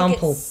 for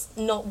example...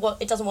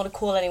 it doesn't want to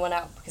call anyone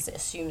out because it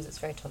assumes it's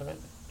very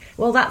tolerant.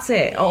 Well, that's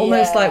it.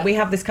 Almost like we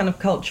have this kind of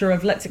culture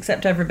of let's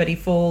accept everybody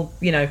for,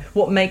 you know,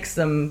 what makes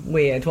them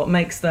weird, what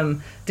makes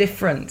them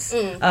different.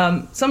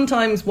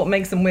 Sometimes what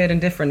makes them weird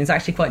and different is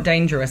actually quite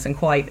dangerous and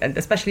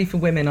especially for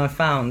women, I've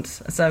found.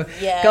 So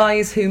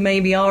guys who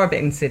maybe are a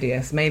bit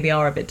insidious, maybe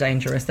are a bit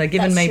dangerous, they're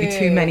given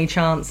too many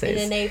chances. It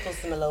enables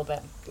them a little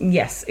bit.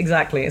 Yes,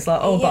 exactly. It's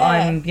like, but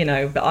I'm, you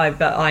know, but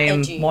I am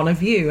edgy. One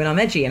of you, and I'm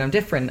edgy and I'm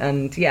different,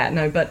 and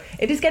but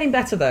it is getting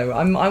better though.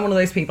 I'm one of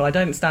those people. I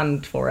don't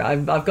stand for it.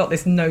 I've got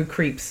this no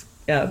creeps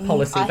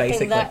policy,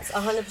 basically. I think that's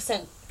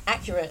 100%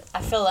 accurate.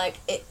 I feel like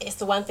it's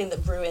the one thing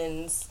that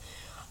ruins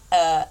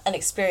an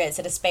experience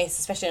in a space,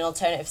 especially an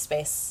alternative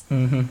space,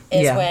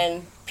 is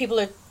when people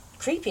are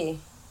creepy.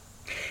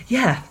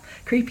 Yeah,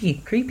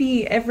 creepy.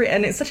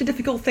 And it's such a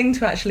difficult thing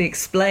to actually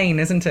explain,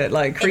 isn't it?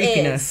 Like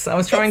creepiness. I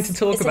was trying to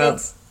talk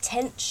about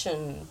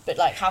intention, but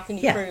like, how can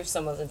you prove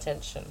someone's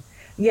intention?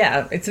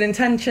 Yeah, it's an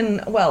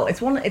intention. Well,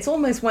 it's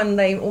almost when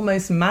they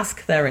almost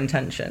mask their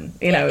intention.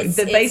 You know,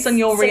 based on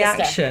your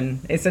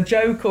reaction, it's a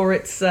joke or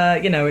it's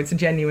it's a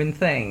genuine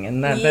thing,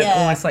 and they're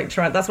almost like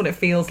that's what it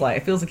feels like.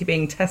 It feels like you're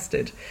being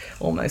tested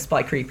almost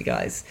by creepy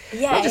guys.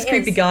 Yeah, not just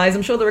creepy guys.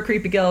 I'm sure there are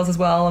creepy girls as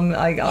well.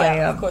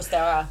 Of course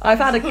there are. I've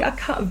had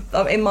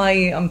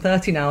I'm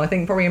 30 now. I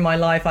think probably in my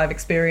life I've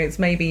experienced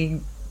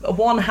maybe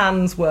one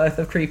hand's worth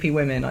of creepy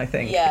women. I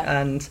think,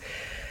 and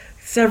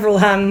several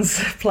hands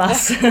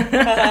plus,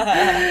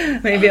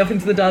 maybe up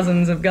into the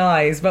dozens of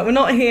guys. But we're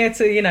not here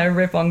to,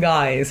 rip on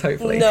guys,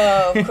 hopefully.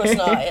 No, of course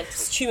not.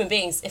 It's human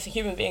beings. If a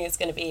human being is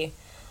going to be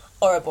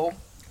horrible,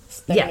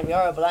 they're going to be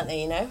horrible, aren't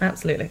they,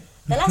 Absolutely.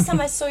 The last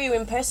time I saw you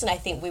in person, I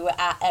think we were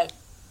at a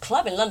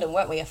club in London,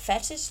 weren't we? A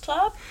fetish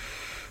club?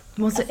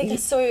 Was it? I think I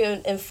saw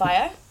you in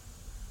Fire.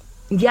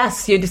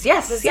 Yes, you just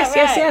yes.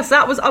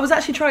 I was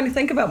actually trying to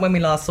think about when we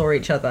last saw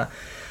each other.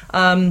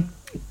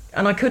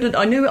 And I couldn't.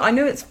 I knew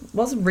it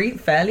was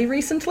fairly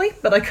recently,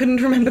 but I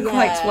couldn't remember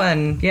quite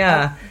when.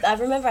 Yeah, I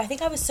remember. I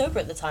think I was sober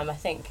at the time. I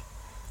think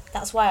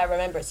that's why I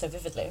remember it so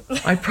vividly.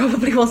 I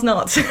probably was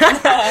not.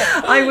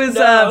 I was,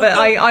 but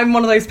I'm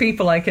one of those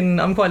people.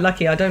 I'm quite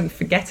lucky. I don't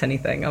forget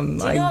anything.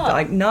 No.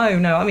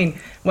 I mean,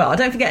 I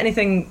don't forget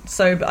anything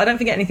sober. I don't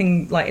forget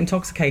anything like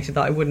intoxicated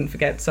that I wouldn't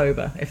forget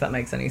sober. If that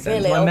makes any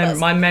sense. Really?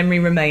 My memory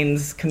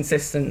remains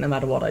consistent no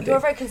matter what I do. You're a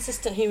very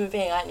consistent human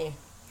being, aren't you?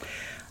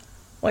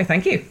 Why,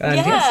 thank you.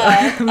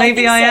 Yes,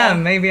 maybe I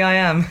am. I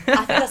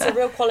think that's a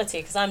real quality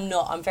because I'm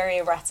not. I'm very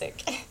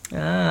erratic.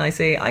 Ah, I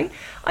see. I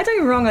don't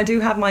get me wrong, I do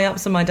have my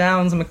ups and my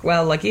downs.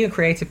 Like you, a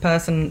creative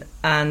person,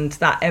 and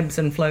that ebbs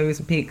and flows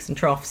and peaks and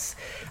troughs.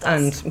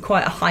 And I'm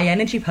quite a high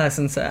energy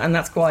person, so, and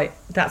that's quite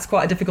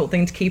a difficult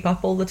thing to keep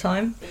up all the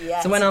time.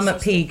 Yeah, so when I'm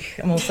at peak,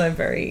 I'm also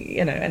very,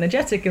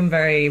 energetic and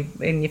very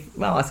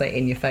I say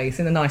in your face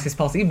in the nicest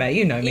possible.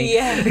 You know me.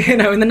 Yeah.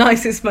 In the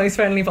nicest, most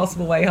friendly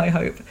possible way, I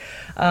hope.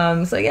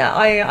 So yeah,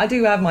 I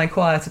do have my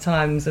quieter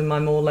times and my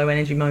more low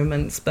energy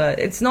moments, but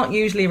it's not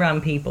usually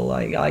around people.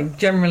 I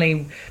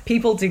generally,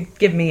 people do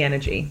give me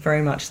energy,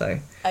 very much so.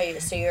 Oh,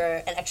 so you're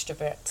an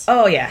extrovert?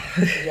 Oh yeah.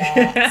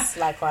 Yes,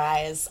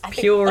 likewise. I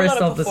think Purest a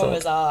lot of the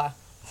performers sort. are.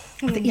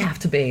 I think you have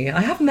to be.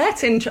 I've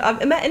met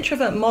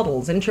introvert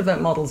models. Introvert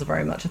models are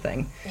very much a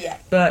thing. Yeah.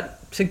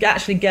 But to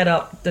actually get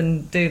up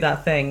and do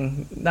that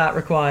thing, that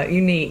requires you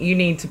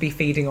need to be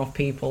feeding off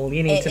people.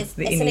 You need It's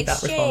that an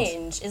response.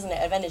 exchange, isn't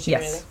it, of energy?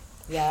 Yes. Really.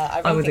 Yeah, I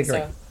really would think agree.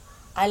 so.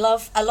 I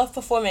love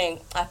performing.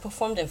 I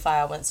performed in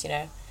Fire once,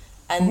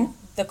 and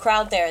the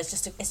crowd there is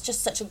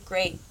just such a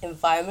great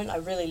environment.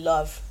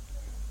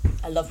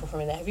 I love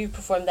performing there. Have you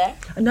performed there?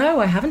 No,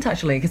 I haven't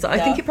actually, because I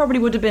think it probably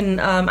would have been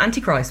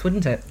Antichrist,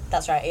 wouldn't it?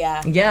 That's right,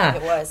 yeah. Yeah. I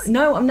think it was.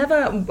 No, I'm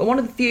never, one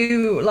of the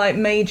few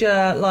major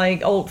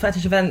alt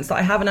fetish events that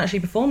I haven't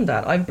actually performed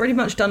at. I've pretty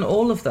much done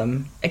all of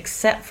them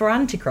except for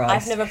Antichrist.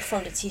 I've never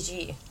performed at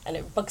TG, and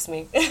it bugs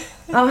me.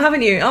 Oh,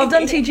 haven't you? I've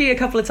done TG a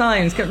couple of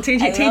times.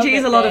 TG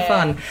is a lot of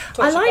fun.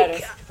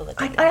 I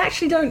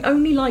actually don't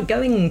only like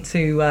going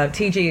to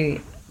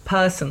TG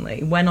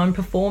personally when I'm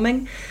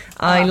performing.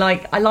 I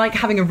like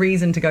having a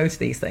reason to go to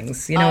these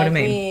things. You know what I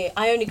mean?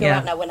 I only go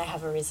out now when I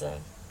have a reason,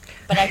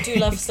 but I do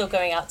love still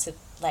going out to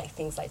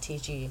things like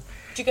TG.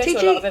 Do you go to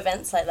a lot of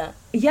events like that?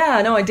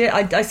 Yeah, no, I did.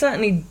 I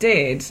certainly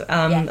did.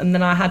 And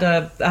then I had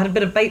a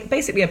bit of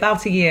basically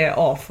about a year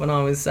off when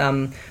I was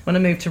when I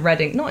moved to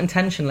Reading. Not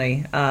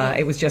intentionally.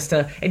 It was just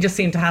it just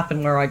seemed to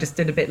happen where I just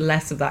did a bit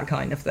less of that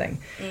kind of thing.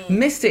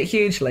 Missed it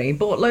hugely.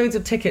 Bought loads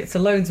of tickets to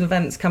loads of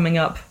events coming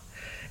up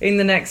in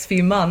the next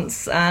few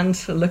months,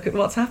 and look at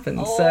what's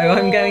happened. So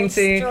I'm going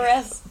to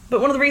stress.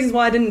 But one of the reasons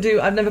why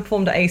I've never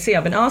performed at AC,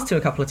 I've been asked to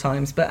a couple of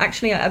times, but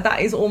actually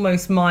that is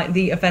almost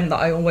the event that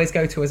I always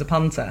go to as a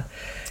punter.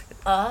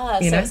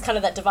 It's kind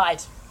of that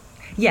divide.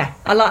 Yeah,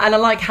 I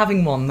like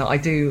having one that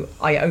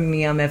I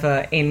only am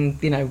ever in,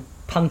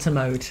 punter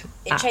mode.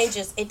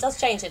 It does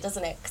change it,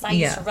 doesn't it? Because I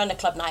used to run a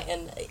club night,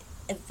 and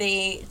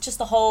the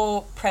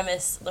whole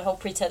premise, the whole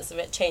pretense of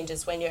it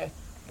changes when you're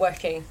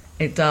working.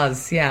 It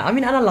does, yeah. I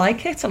mean, and I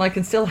like it, and I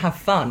can still have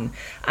fun.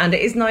 And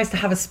it is nice to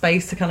have a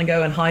space to kind of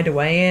go and hide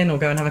away in, or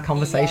go and have a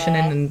conversation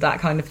in, and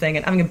that kind of thing.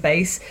 And having a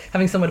base,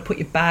 having somewhere to put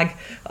your bag.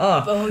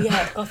 Oh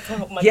yeah,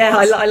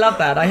 I love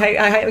that. I hate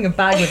having a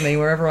bag with me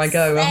wherever I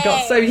go. I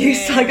got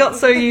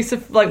so used to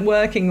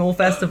working all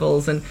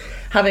festivals and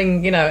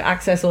having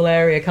access all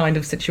area kind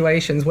of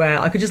situations where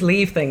I could just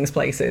leave things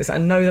places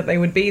and know that they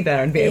would be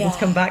there and be able to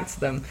come back to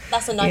them.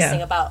 That's a nice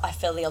thing about, I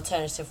feel, the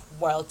alternative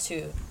world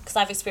too, because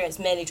I've experienced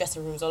many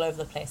dressing rooms all over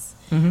the place,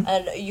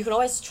 and you can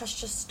always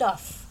trust your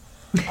stuff.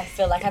 I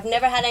feel like I've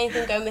never had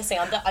anything go missing.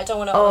 I don't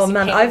want to. Oh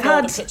man, I've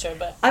had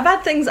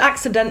things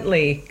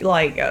accidentally.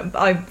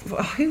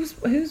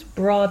 Whose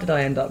bra did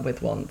I end up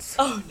with once?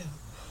 Oh no.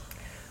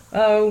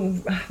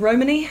 Oh,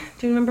 Romany.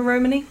 Do you remember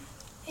Romany?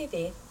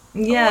 Maybe.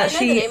 Yeah, I know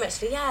the name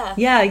actually. Yeah.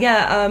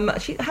 Yeah.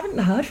 I haven't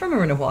heard from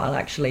her in a while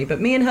actually, but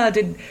me and her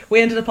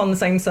we ended up on the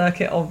same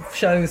circuit of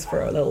shows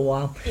for a little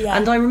while. Yeah.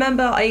 And I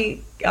remember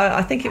I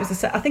think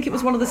it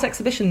was one of the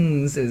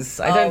Sexhibitions.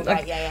 I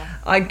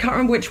can't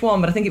remember which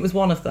one, but I think it was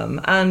one of them.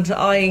 And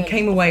I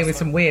came away with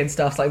some weird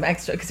stuff,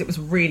 extra, because it was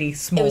really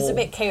small. It was a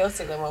bit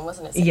chaotic, that one,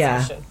 wasn't it?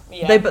 Yeah.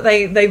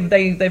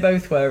 They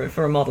both were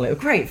for a model. It was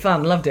great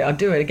fun. Loved it. I'd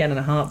do it again in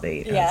a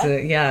heartbeat.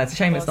 Yeah. It's a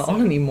shame it's not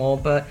on anymore.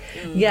 But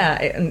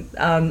I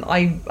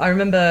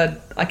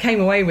remember I came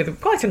away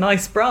with quite a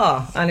nice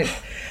bra,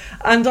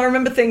 and I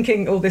remember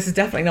thinking, oh, this is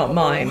definitely not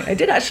mine. It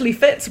did actually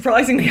fit,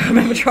 surprisingly. I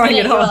remember trying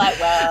it on.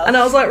 And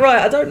I was like, right,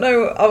 I don't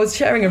know. I was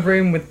sharing a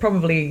room with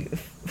probably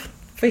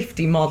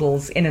 50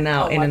 models in and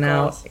out. Where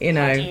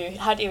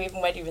do you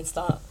even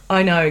start?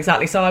 I know,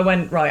 exactly. So I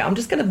went, right, I'm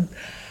just going to...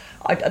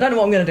 I don't know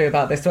what I'm going to do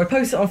about this. So I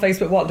posted it on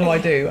Facebook, what do I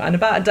do? And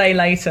about a day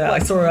later, I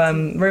saw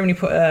Romany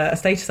put a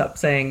status up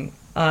saying...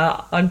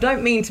 I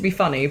don't mean to be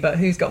funny, but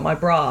who's got my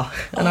bra?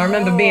 And I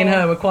remember me and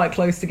her were quite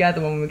close together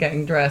when we were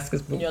getting dressed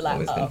because we've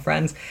always been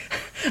friends.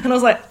 And I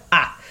was like,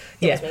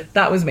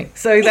 that was me.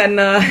 So then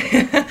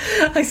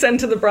I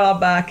sent her the bra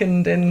back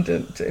and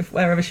to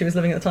wherever she was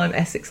living at the time,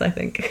 Essex, I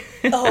think.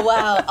 Oh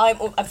wow!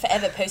 I'm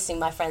forever posting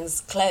my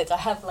friends' clothes. I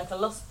have a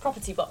lost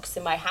property box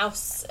in my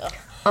house.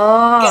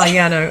 Oh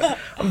yeah, no,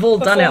 I've all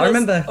done it. I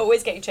remember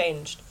always getting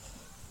changed.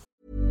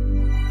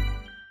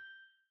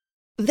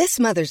 This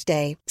Mother's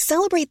Day,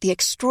 celebrate the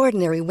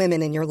extraordinary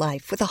women in your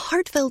life with a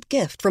heartfelt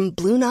gift from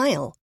Blue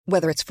Nile.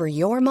 Whether it's for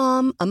your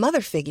mom, a mother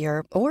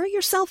figure, or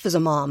yourself as a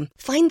mom,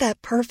 find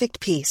that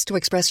perfect piece to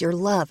express your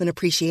love and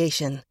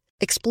appreciation.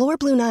 Explore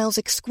Blue Nile's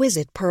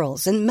exquisite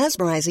pearls and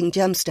mesmerizing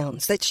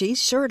gemstones that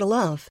she's sure to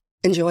love.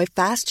 Enjoy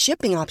fast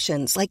shipping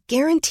options like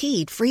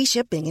guaranteed free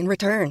shipping and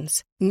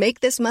returns. Make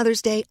this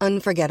Mother's Day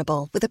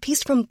unforgettable with a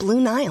piece from Blue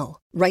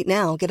Nile. Right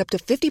now, get up to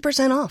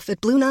 50% off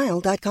at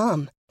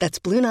BlueNile.com. That's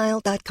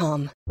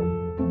BlueNile.com.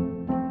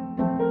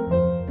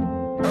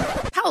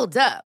 Hold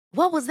up.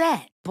 What was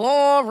that?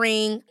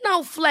 Boring.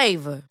 No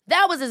flavor.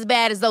 That was as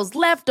bad as those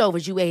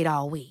leftovers you ate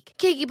all week.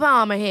 Keke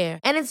Palmer here,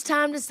 and it's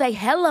time to say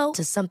hello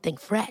to something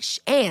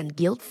fresh and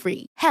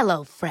guilt-free.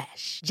 Hello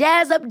Fresh.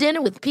 Jazz up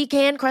dinner with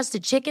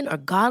pecan-crusted chicken or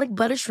garlic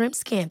butter shrimp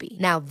scampi.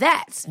 Now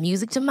that's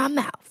music to my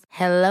mouth.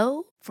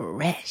 Hello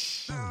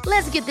Fresh.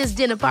 Let's get this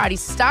dinner party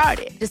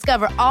started.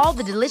 Discover all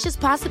the delicious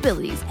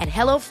possibilities at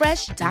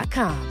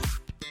HelloFresh.com.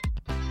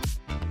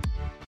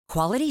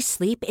 Quality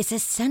sleep is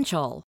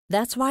essential.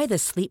 That's why the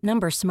Sleep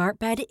Number Smart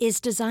Bed is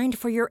designed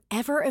for your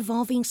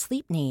ever-evolving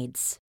sleep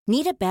needs.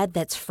 Need a bed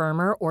that's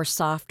firmer or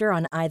softer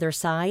on either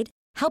side?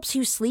 Helps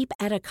you sleep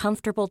at a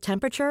comfortable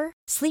temperature?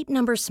 Sleep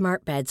Number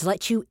Smart Beds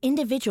let you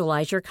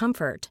individualize your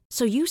comfort,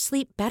 so you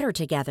sleep better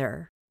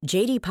together.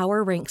 J.D.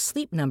 Power ranks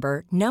Sleep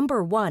Number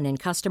number 1 in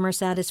customer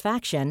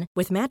satisfaction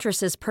with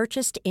mattresses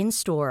purchased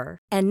in-store.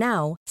 And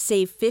now,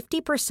 save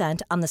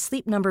 50% on the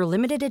Sleep Number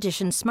Limited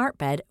Edition Smart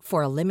Bed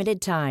for a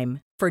limited time.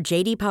 For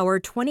J.D. Power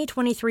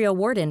 2023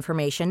 award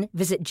information,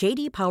 visit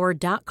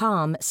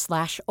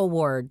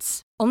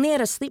jdpower.com/awards. Only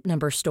at a Sleep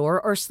Number store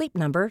or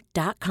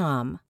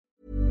sleepnumber.com.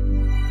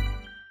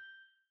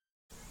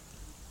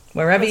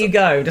 Wherever you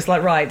go, just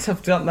like, right,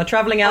 I've got my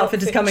travelling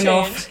outfit is coming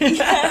off.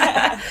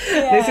 Yeah.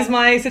 This is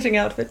my sitting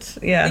outfit.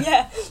 Yeah.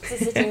 Yeah. This is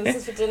sitting, this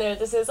is for dinner,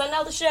 this is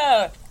another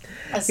show.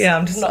 That's Yeah,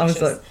 I was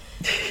obnoxious. like...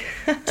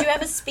 Do you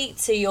ever speak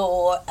to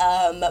your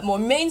more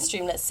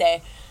mainstream, let's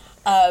say,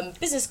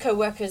 business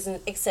co-workers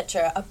and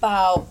etc.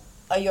 about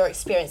your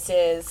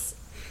experiences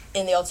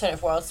in the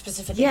alternative world,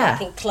 specifically Yeah.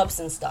 like in clubs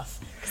and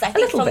stuff? Because I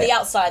think from the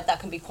outside that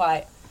can be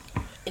quite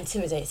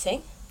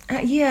intimidating.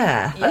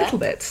 Yeah, a little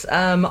bit.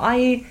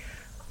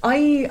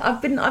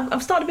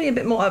 I've started being a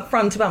bit more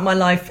upfront about my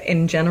life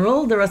in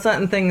general. There are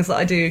certain things that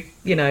I do,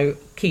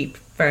 keep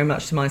very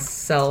much to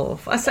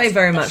myself. I say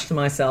very much to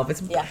myself.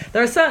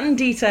 There are certain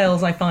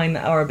details I find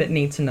that are a bit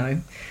need to know,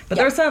 but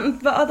there are certain.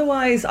 But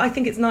otherwise, I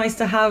think it's nice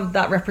to have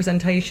that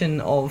representation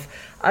of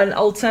an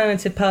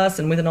alternative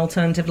person with an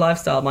alternative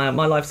lifestyle. My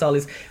lifestyle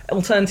is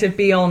alternative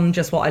beyond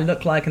just what I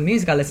look like and the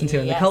music I listen to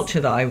and the culture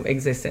that I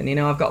exist in.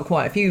 I've got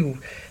quite a few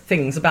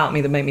things about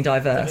me that make me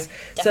diverse.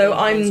 So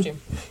I'm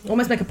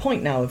almost make a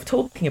point now of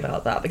talking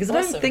about that because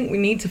I don't think we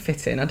need to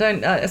fit in. I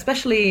don't,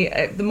 especially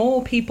the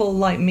more people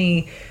like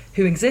me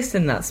who exist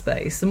in that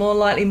space, the more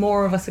likely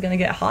more of us are going to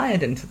get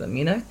hired into them,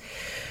 They're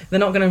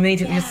not going to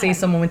immediately just see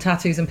someone with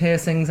tattoos and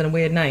piercings and a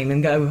weird name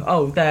and go,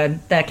 oh,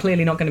 they're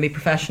clearly not going to be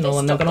professional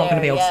and they're not going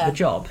to be able to do the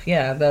job.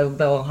 Yeah,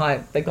 they'll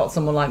hire. They've got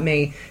someone like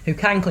me who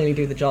can clearly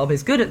do the job,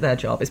 is good at their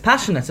job, is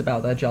passionate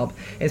about their job,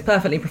 is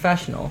perfectly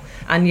professional,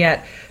 and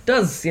yet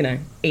does,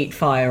 eat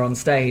fire on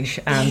stage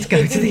and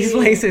go to these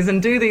places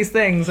and do these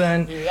things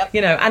and,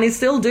 and is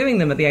still doing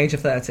them at the age of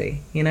 30,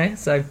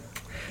 so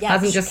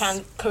hasn't just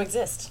can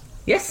coexist.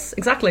 Yes,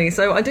 exactly.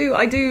 So I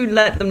do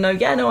let them know,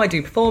 I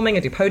do performing,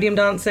 I do podium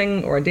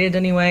dancing, or I did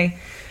anyway,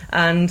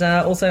 and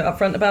also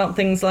upfront about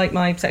things like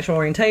my sexual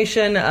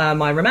orientation,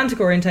 my romantic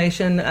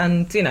orientation,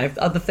 and,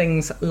 other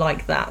things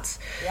like that.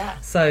 Yeah.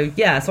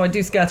 So I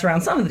do skirt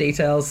around some of the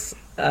details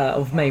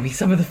of maybe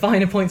some of the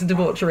finer points of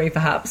debauchery,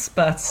 perhaps,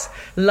 but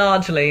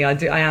largely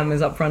I am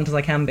as upfront as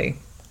I can be.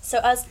 So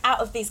as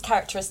out of these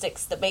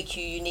characteristics that make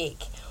you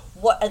unique,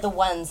 what are the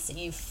ones that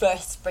you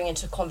first bring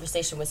into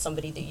conversation with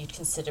somebody that you'd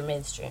consider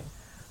mainstream?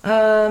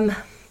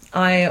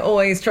 I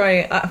always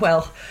try,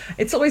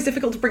 it's always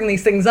difficult to bring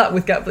these things up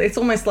with gut. It's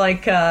almost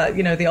like,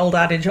 the old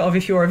adage of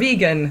if you're a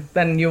vegan,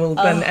 then you'll,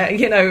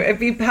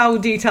 how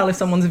do you tell if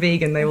someone's a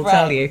vegan? They will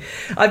tell you.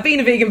 I've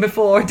been a vegan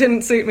before. It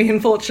didn't suit me,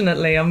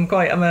 unfortunately. I've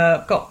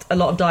got a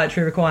lot of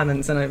dietary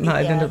requirements and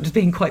I've ended up just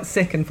being quite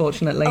sick,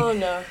 unfortunately. Oh,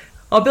 no.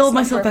 I'll build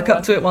myself back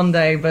up to it one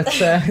day, but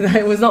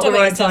it was not the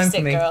right time for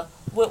me. Girl.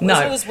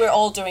 We're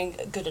all doing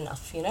good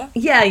enough,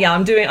 Yeah.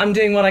 I'm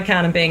doing what I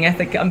can and being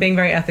ethical. I'm being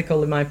very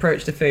ethical in my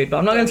approach to food, but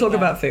I'm not going to talk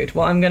about food.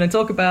 What I'm going to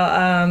talk about,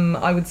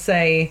 I would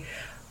say,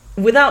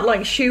 without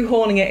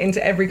shoehorning it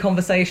into every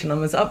conversation,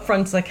 I'm as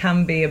upfront as I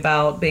can be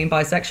about being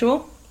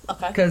bisexual.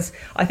 Okay. Because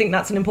I think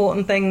that's an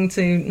important thing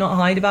to not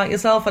hide about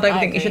yourself. I don't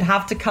think you should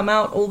have to come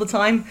out all the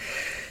time.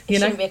 It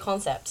shouldn't be a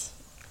concept.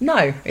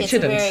 No, it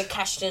shouldn't. It's a very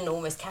cashed-in,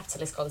 almost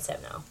capitalist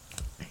concept now.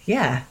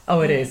 Yeah.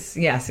 Oh, it is.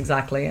 Yes,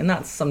 exactly. And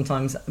that's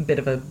sometimes a bit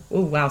of a,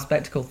 oh, wow,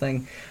 spectacle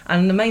thing.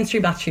 And the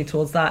mainstream attitude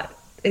towards that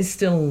is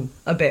still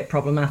a bit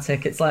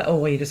problematic. It's like, oh,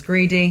 well, you're just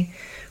greedy,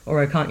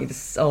 or can't you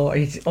just, or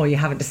you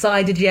haven't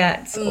decided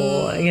yet,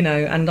 or,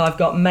 and I've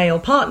got male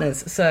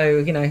partners,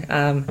 so,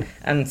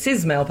 and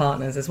cis male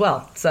partners as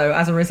well. So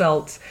as a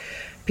result,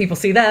 people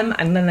see them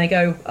and then they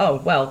go, oh,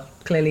 well,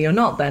 clearly you're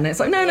not then. It's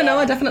like, no,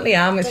 I definitely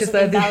am. It's just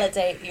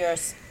validate your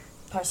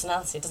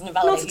personality. It doesn't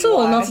invalidate Not at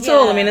all, not at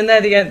all. I mean, and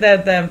they're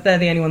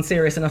the only ones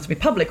serious enough to be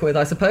public with,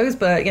 I suppose.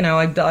 But you know,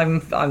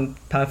 I'm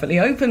perfectly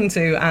open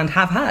to and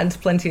have had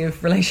plenty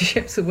of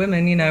relationships with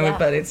women. You know,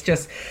 but it's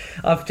just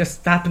I've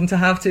just happened to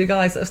have two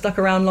guys that have stuck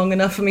around long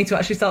enough for me to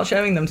actually start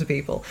showing them to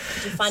people.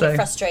 Do you find it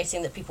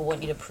frustrating that people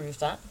want you to prove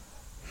that?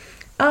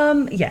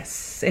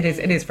 Yes, it is.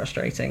 It is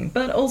frustrating,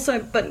 but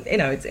you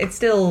know, it's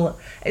still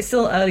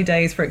early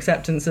days for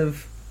acceptance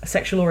of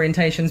sexual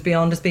orientations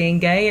beyond just being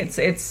gay. It's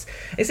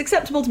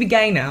acceptable to be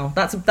gay now.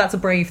 That's a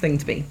brave thing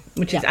to be,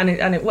 which is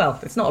well,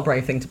 it's not a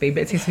brave thing to be,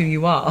 but it is who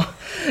you are.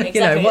 Exactly,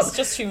 you know, it's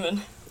just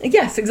human.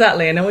 Yes,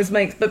 exactly, and it always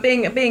makes. But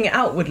being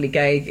outwardly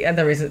gay,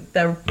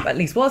 there at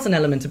least was an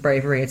element of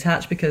bravery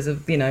attached because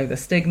of, you know, the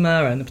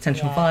stigma and the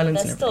potential violence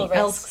and everything There's still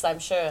else. risks, I'm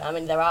sure. I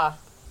mean, there are.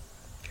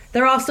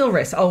 There are still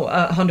risks.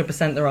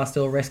 100% there are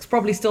still risks.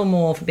 Probably still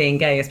more for being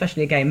gay,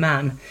 especially a gay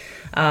man,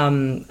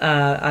 and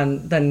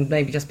then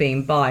maybe just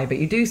being bi. But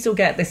you do still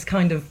get this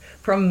kind of,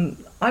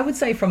 I would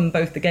say from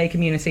both the gay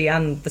community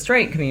and the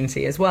straight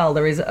community as well,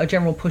 there is a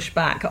general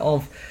pushback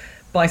of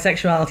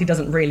bisexuality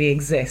doesn't really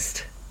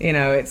exist. You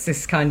know, it's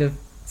this kind of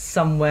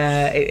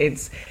somewhere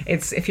it's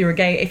if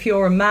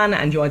you're a man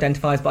and you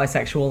identify as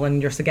bisexual,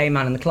 then you're just a gay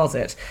man in the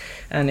closet,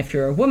 and if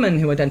you're a woman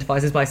who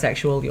identifies as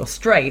bisexual, you're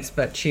straight,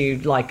 but you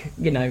like,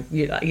 you know,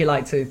 you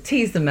like to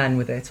tease the men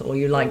with it, or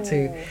you like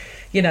to,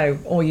 you know,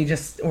 or you're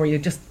just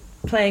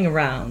playing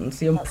around,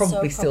 so you're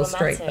probably still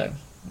straight though.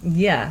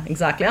 Yeah,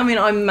 exactly. I mean,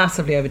 I'm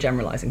massively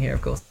overgeneralizing here,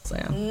 of course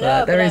I am.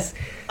 No, but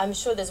I'm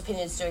sure those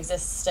opinions do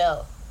exist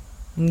still.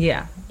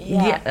 Yeah,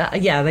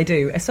 they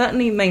do.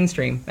 Certainly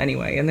mainstream,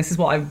 anyway. And this is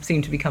what I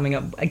seem to be coming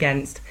up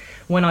against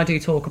when I do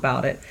talk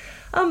about it.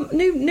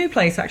 New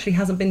Place actually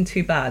hasn't been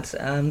too bad.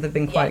 They've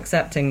been quite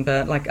accepting,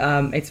 but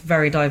it's a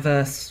very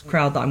diverse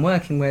crowd that I'm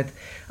working with.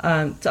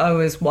 I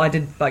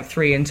did like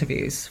 3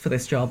 interviews for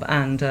this job,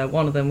 and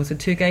one of them was with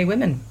 2 gay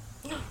women.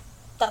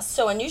 That's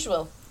so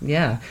unusual.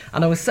 Yeah,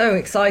 and I was so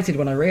excited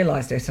when I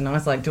realised it, and I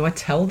was like, do I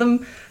tell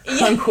them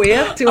I'm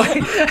queer? Do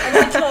I?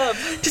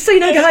 Just so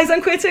you know, guys,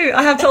 I'm queer too.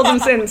 I have told them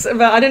since,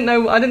 but I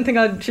didn't think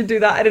I should do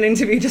that at an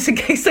interview just in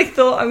case they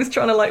thought I was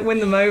trying to like win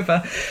them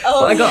over.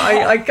 But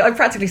I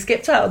practically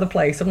skipped out of the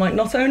place. I'm like,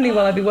 not only will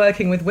I be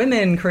working with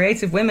women,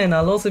 creative women,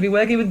 I'll also be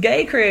working with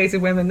gay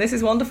creative women. This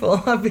is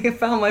wonderful. I've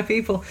found my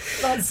people.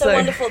 That's so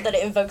wonderful that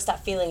it invokes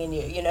that feeling in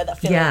you, you know, that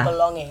feeling of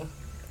belonging.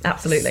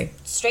 Absolutely.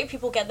 Straight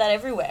people get that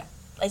everywhere.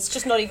 It's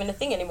just not even a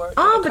thing anymore.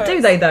 But do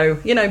they though?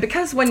 You know,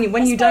 because when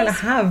you don't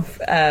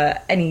have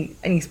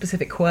any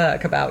specific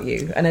quirk about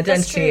you, an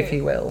identity, if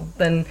you will,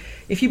 then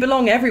if you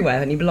belong everywhere,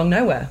 then you belong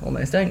nowhere,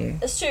 almost, don't you?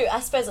 It's true.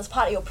 I suppose that's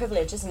part of your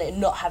privilege, isn't it?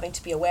 Not having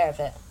to be aware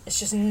of it. It's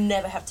just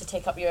never have to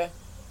take up your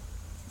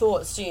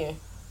thoughts, do you?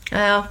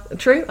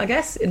 True, I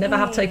guess. You never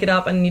have to take it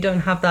up, and you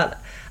don't have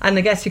that. And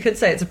I guess you could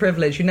say it's a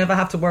privilege. You never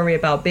have to worry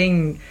about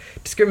being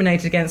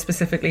discriminated against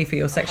specifically for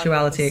your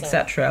sexuality,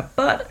 etc.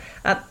 But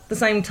at the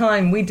same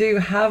time, we do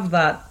have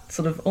that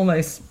sort of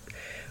almost.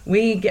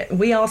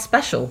 We are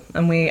special,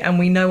 and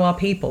we know our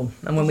people,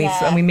 and when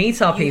we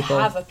meet our people,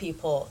 you have a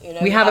people. You know,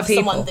 we have a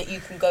people, someone that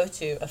you can go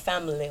to, a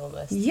family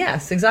almost.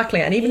 Yes,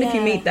 exactly. And even if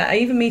you meet that,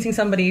 even meeting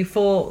somebody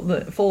for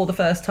the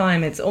first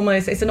time, it's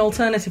an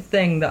alternative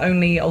thing that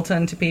only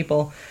alternative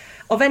people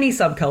of any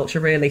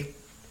subculture really.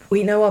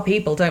 We know our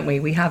people, don't we?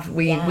 We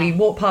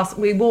walk past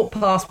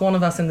one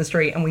of us in the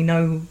street, and we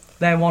know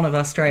they're one of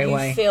us straight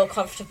away. You feel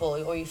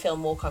comfortable, or you feel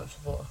more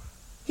comfortable.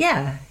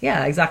 Yeah,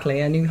 exactly.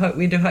 And you would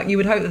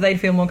hope that they'd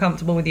feel more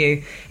comfortable with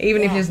you,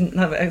 even if you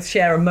just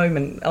share a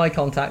moment, eye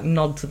contact,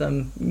 nod to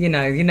them. You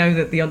know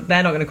that they're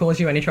not going to cause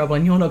you any trouble,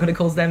 and you're not going to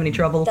cause them any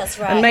trouble. That's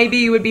right. And maybe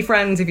you would be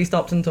friends if you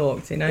stopped and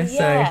talked. You know,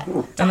 yeah. So to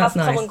and have that's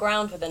nice. common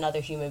ground with another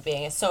human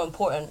being is so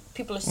important.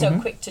 People are so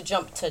quick to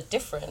jump to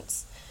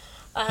difference.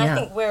 And I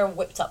think we're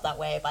whipped up that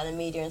way by the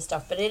media and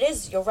stuff. But it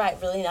is, you're right,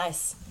 really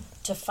nice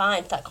to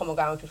find that common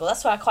ground with people.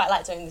 That's why I quite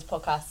like doing these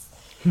podcasts.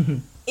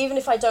 Even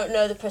if I don't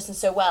know the person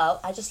so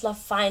well, I just love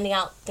finding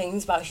out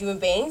things about human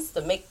beings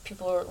that make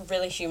people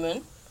really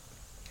human.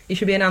 You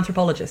should be an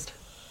anthropologist.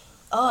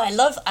 Oh, I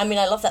love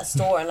that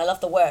store, and I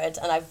love the word,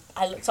 and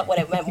I looked up what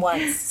it meant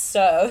once,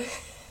 so...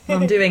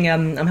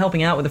 I'm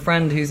helping out with a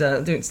friend who's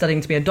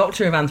studying to be a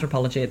doctor of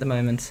anthropology at the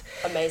moment.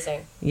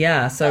 Amazing.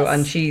 Yeah,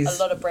 and she's...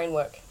 a lot of brain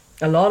work.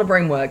 A lot of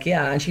brain work,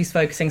 yeah, and she's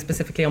focusing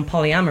specifically on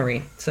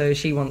polyamory. So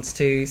she wants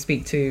to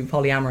speak to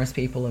polyamorous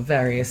people of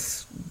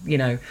various,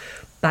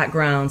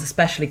 backgrounds,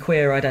 especially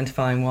queer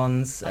identifying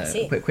ones,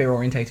 queer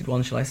orientated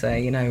ones, shall I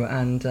say,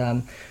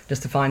 and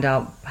just to find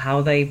out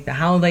how they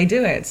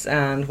do it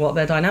and what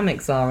their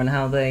dynamics are and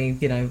how they,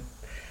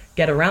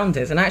 get around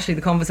it. And actually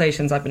the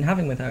conversations I've been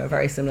having with her are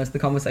very similar to the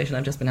conversation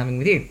I've just been having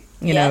with you.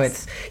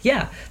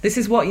 This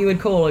is what you would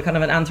call a kind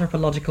of an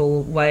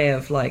anthropological way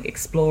of like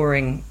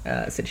exploring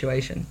a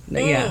situation.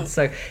 Yeah,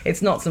 so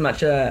it's not so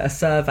much a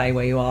survey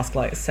where you ask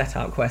like set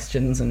out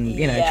questions and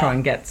try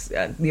and get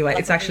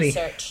it's actually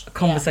research. A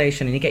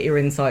conversation and you get your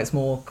insights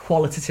more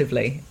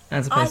qualitatively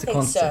as opposed to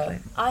quantitatively.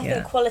 I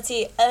think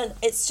quality, and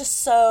it's just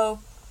so,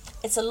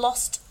 it's a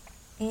lost,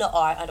 not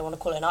art, I don't want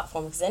to call it an art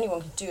form because anyone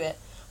can do it,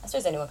 I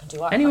suppose anyone can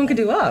do art. Anyone can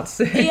do art.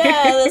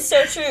 Yeah, that's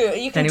so true.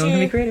 Anyone can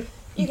be creative.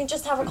 You can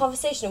just have a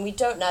conversation, and we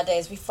don't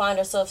nowadays. We find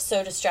ourselves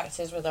so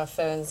distracted with our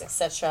phones,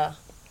 etc.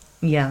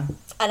 Yeah.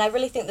 And I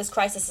really think this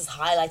crisis has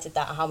highlighted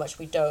that, how much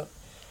we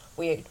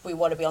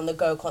want to be on the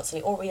go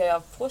constantly, or we are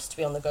forced to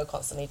be on the go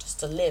constantly just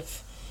to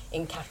live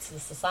in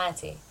capitalist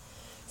society.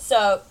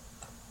 So,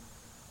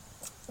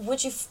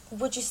 would you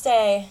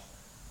say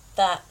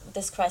that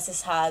this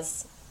crisis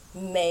has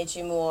made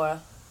you more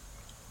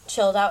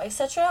chilled out,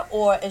 etc.,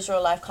 or is your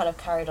life kind of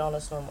carried on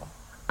as normal?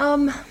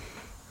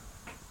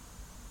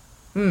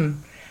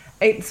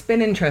 It's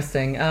been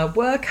interesting.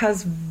 Work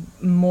has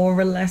more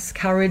or less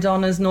carried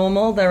on as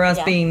normal. There has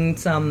been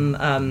some...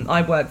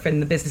 I work in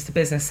the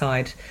business-to-business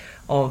side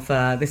of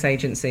this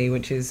agency,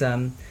 which is...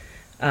 so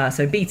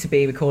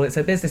B2B, we call it.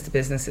 So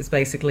business-to-business, it's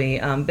basically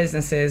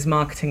businesses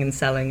marketing and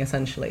selling,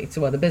 essentially,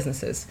 to other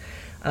businesses.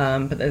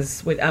 But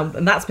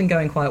and that's been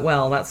going quite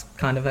well. That's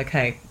kind of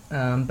okay.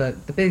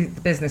 But the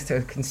business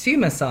to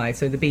consumer side,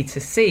 so the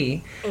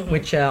B2C,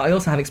 which I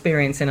also have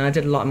experience in, and I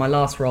did a lot in my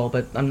last role,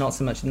 but I'm not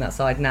so much in that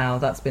side now.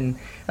 That's been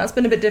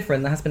a bit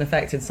different. That has been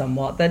affected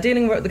somewhat.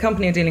 The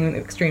company are dealing with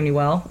it extremely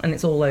well, and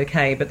it's all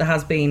okay. But there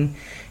has been,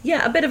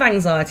 a bit of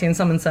anxiety and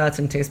some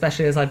uncertainty,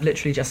 especially as I've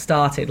literally just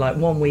started, like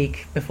 1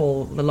 week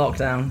before the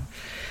lockdown.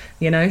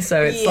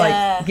 So it's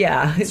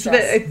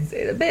it's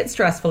a bit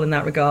stressful in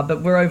that regard,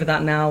 but we're over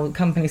that now.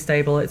 Company's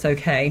stable, it's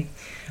okay.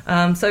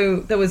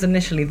 So there was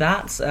initially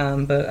that,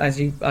 but as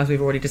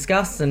we've already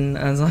discussed, and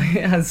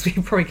as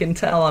you probably can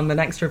tell, I'm an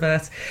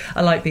extrovert.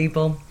 I like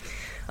people.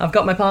 I've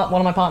got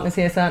one of my partners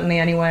here certainly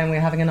anyway, and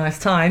we're having a nice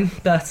time.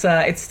 But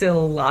it's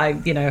still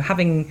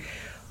having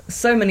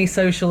so many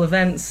social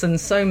events and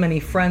so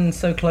many friends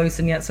so close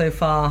and yet so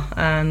far.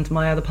 And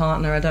my other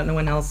partner, I don't know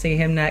when I'll see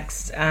him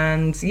next.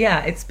 And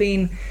it's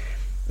been.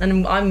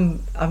 And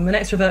I'm an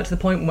extrovert to the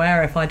point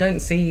where if I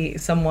don't see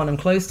someone I'm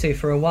close to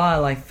for a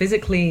while, I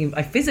physically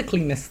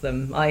miss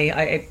them.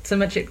 I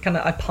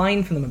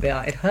pine for them a bit.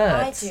 It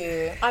hurts. I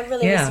do. I'm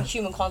really missing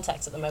human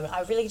contact at the moment.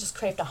 I really just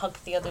craved a hug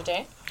the other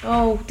day.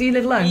 Oh, do you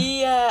live alone?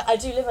 Yeah, I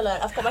do live alone.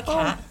 I've got my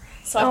cat.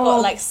 So I've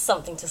got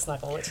something to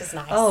snuggle, which is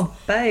nice. Oh,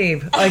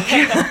 babe! I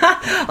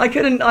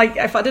couldn't.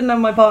 If I didn't have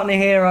my partner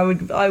here,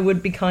 I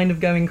would be kind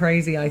of going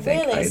crazy. I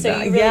think. Really? So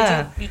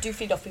you do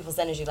feed off people's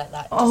energy like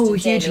that? Oh,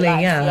 hugely.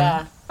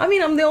 Yeah. I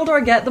mean, the older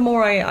I get, the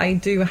more I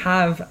do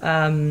have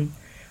an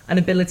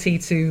ability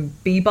to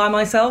be by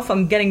myself.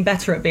 I'm getting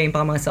better at being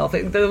by myself.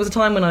 There was a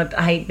time when I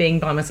hate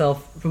being by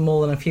myself for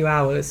more than a few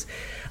hours,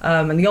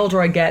 and the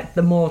older I get,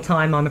 the more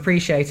time I'm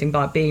appreciating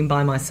by being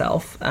by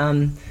myself.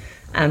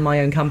 And my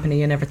own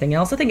company and everything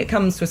else. I think it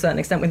comes to a certain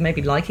extent with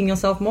maybe liking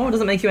yourself more. It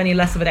doesn't make you any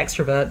less of an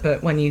extrovert,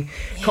 but when you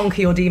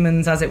conquer your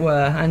demons, as it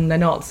were, and they're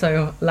not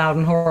so loud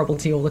and horrible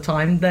to you all the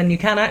time, then you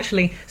can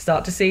actually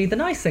start to see the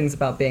nice things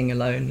about being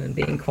alone and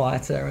being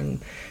quieter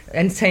and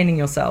entertaining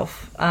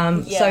yourself.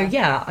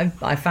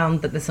 I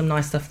found that there's some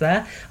nice stuff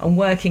there. I'm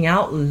working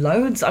out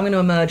loads. I'm going to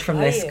emerge from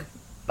this.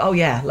 Oh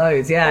yeah,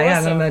 loads. Yeah, awesome.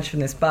 I'm going to emerge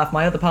from this buff.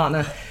 My other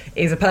partner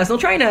is a personal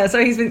trainer,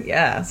 so he's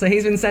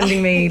been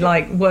sending me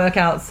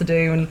workouts to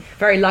do, and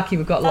very lucky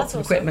we've got lots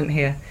of equipment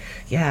here.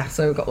 Yeah,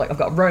 so I've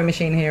got a rowing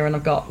machine here, and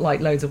I've got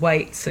loads of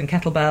weights and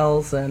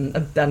kettlebells and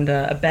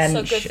a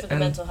bench. So good for the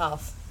mental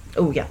health.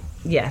 Oh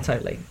yeah,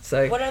 totally.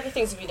 So what other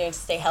things have you been doing to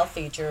stay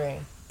healthy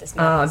during this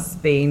madness?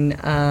 I've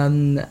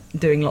been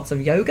doing lots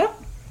of yoga.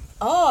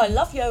 Oh, I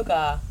love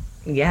yoga.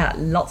 Yeah,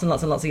 lots and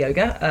lots and lots of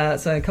yoga.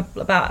 So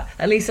about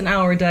at least an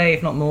hour a day,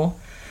 if not more.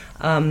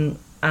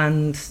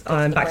 And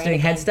I'm back to doing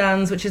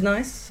headstands, which is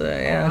nice. So So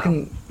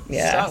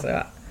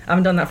I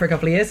haven't done that for a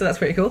couple of years, so that's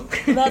pretty cool.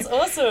 That's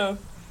awesome.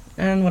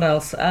 And what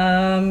else?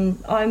 I'm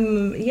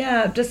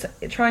just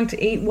trying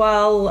to eat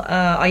well.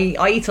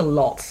 I eat a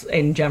lot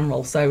in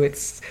general, so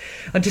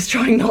I'm just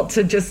trying not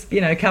to just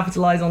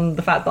capitalise on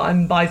the fact that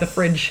I'm by the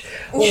fridge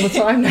all the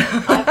time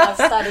now. I've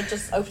started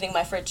just opening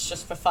my fridge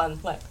just for fun,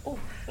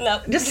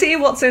 no. Just see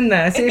what's in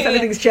there, see if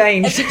anything's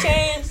changed. If it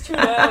changed, who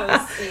knows?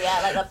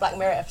 Like that Black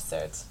Mirror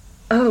episode.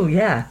 Oh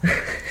yeah,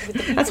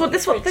 that's what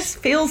this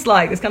feels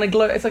like. It's kind of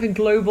it's like a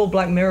global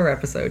Black Mirror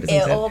episode, isn't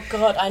it? Oh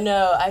god, I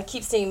know. I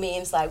keep seeing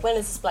memes when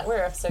is this Black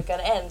Mirror episode going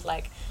to end?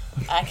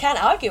 I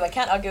can't argue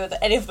with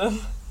any of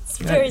them. It's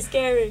very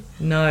scary.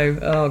 No,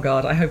 oh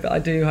god, I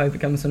do hope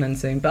it comes to an end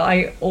soon. But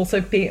I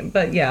also,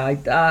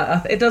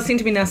 it does seem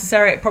to be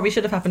necessary. It probably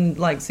should have happened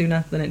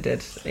sooner than it did.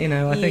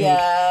 I think.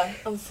 Yeah,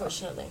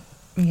 unfortunately.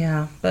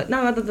 Yeah, but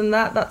no, other than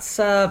that, that's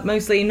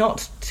mostly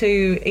not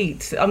to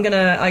eat.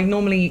 I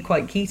normally eat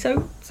quite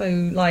keto, so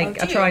I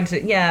try to,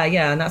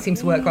 and that seems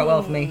to work quite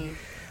well for me.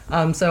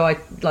 So I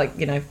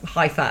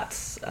high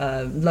fats,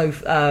 low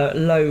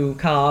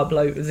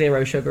carb,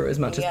 zero sugar as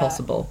much as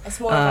possible. It's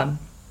more of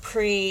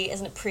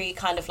isn't it pre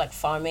kind of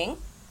farming?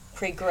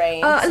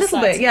 Pre-grain? A little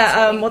bit,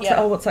 yeah.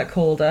 What's that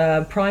called?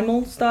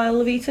 Primal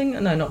style of eating?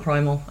 No, not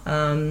primal.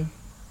 I've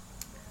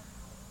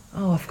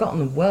forgotten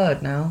the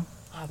word now.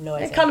 have no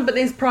idea. It kind of, but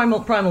this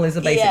primal is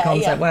a basic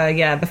concept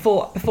where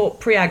before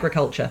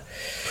pre-agriculture.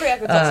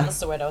 Pre-agriculture, that's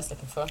the word I was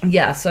looking for.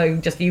 Yeah, so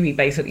just you eat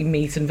basically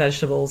meat and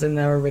vegetables in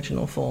their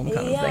original form,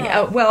 kind of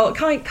thing. Well,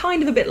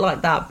 kind of a bit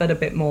like that, but a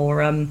bit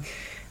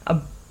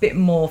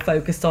more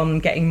focused on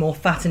getting more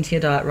fat into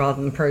your diet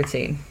rather than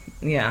protein.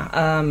 Yeah,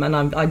 and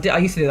I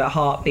used to do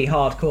that be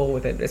hardcore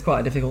with it. It's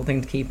quite a difficult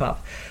thing to keep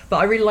up. But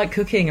I really like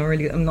cooking.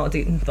 I'm not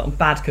a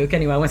bad cook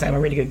anyway. I won't say I'm a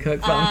really good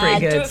cook, but I'm pretty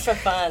good. Do it for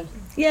fun.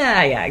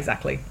 Yeah,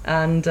 exactly.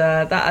 And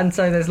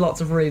so there's lots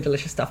of really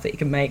delicious stuff that you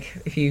can make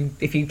if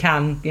you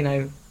can, you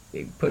know,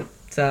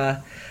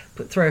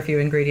 throw a few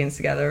ingredients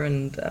together,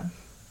 and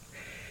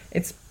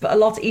it's a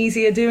lot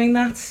easier doing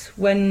that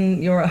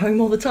when you're at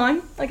home all the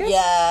time, I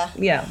guess.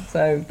 Yeah.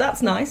 So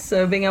that's nice.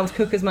 So being able to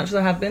cook as much as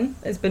I have been,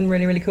 it's been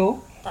really, really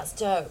cool. That's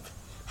dope.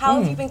 How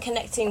have you been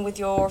connecting with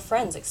your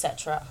friends,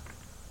 etc.?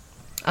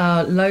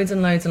 Loads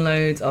and loads and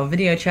loads of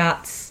video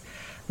chats,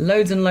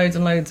 loads and loads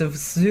and loads of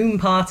Zoom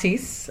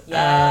parties.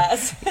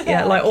 Yes.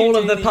 Like all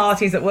of the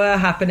parties that were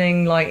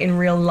happening like in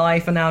real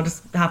life are now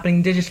just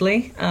happening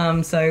digitally.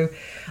 So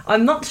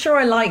I'm not sure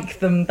I like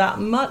them that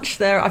much.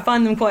 I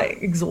find them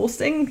quite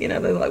exhausting. You know,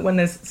 like when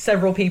there's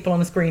several people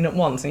on a screen at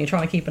once and you're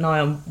trying to keep an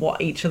eye on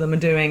what each of them are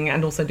doing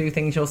and also do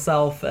things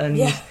yourself.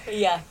 And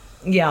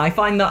I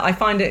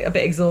find it a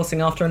bit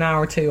exhausting after an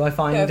hour or two. I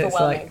find it's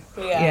like,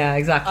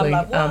 exactly.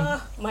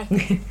 I'm like,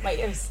 my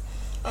ears.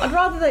 I'd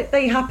rather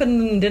they happen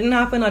than didn't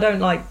happen. I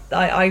don't like.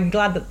 I'm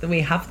glad that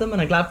we have them,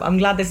 and I'm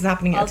glad this is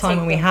happening at a time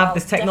when we have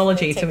this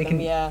technology, so we can.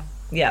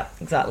 Yeah,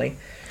 exactly.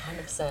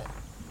 100%.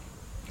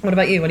 What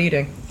about you? What are you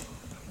doing?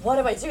 What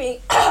am I doing?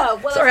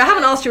 Sorry, I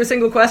haven't asked you a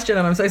single question,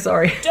 and I'm so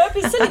sorry. Don't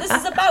be silly. This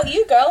is about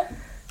you, girl.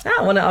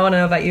 I want to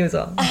know about you as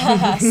well.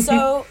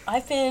 So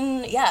I've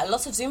been,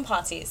 lots of Zoom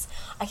parties.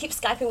 I keep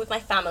Skyping with my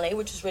family,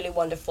 which is really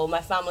wonderful.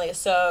 My family is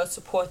so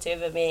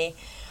supportive of me.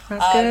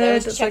 That's good. They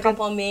always check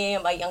up on me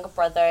and my younger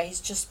brother. He's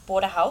just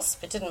bought a house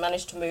but didn't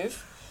manage to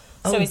move.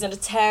 So he's in a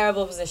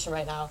terrible position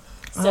right now.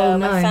 So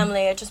my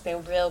family are just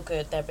being real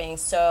good. I'm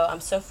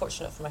so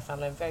fortunate for my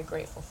family. I'm very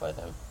grateful for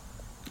them.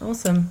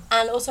 Awesome.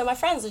 And also my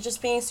friends are just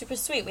being super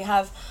sweet. We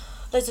have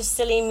loads of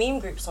silly meme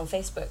groups on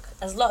Facebook.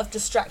 There's a lot of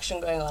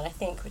distraction going on, I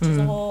think, which is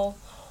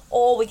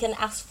all we can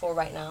ask for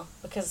right now,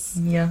 because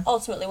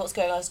ultimately what's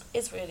going on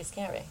is really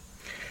scary.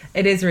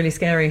 It is really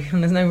scary,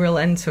 and there's no real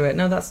end to it.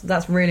 No,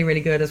 that's really,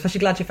 really good. Especially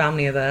glad your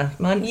family are there.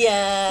 Mine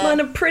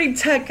are pretty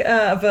tech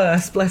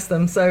averse, bless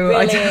them. So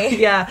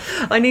really?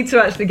 I need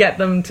to actually get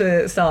them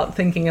to start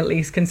thinking, at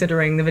least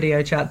considering the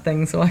video chat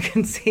thing, so I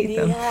can see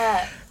them.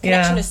 Yeah,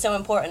 connection is so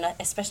important.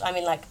 Especially,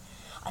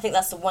 I think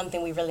that's the one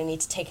thing we really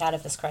need to take out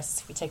of this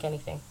crisis, if we take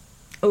anything.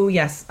 Oh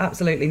yes,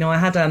 absolutely. No,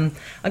 I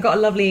got a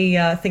lovely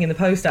thing in the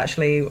post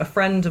actually. A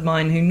friend of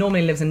mine who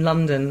normally lives in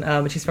London,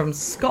 but she's from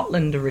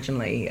Scotland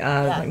originally,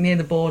 like near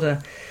the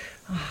border.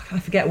 I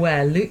forget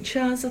where,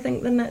 Luchas, I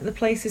think the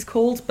place is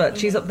called, but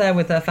she's up there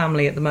with her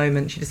family at the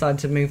moment. She decided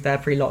to move there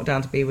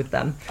pre-lockdown to be with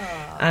them.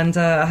 And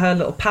her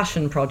little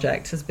passion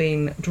project has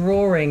been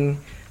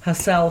drawing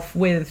herself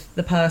with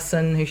the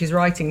person who she's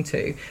writing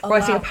to,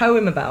 writing a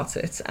poem about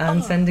it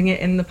and sending it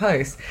in the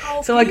post.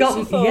 So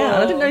beautiful.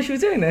 I didn't know she was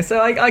doing this. So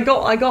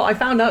I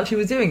found out she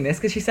was doing this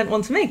because she sent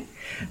one to me.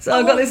 So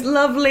I've got this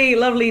lovely,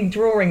 lovely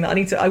drawing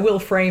that I will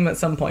frame at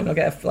some point. I'll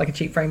get a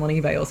cheap frame on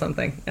eBay or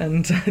something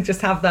and just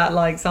have that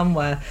like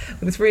somewhere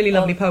with this really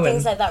lovely poem.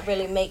 Things like that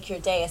really make your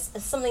day.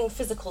 It's something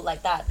physical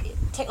like that.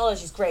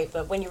 Technology is great,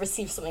 but when you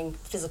receive something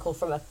physical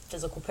from a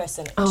physical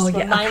person, it just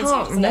reminds you. I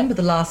can't remember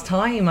the last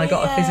time I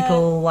got a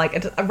physical,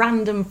 like a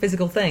random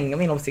physical thing. I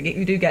mean, obviously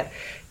you do get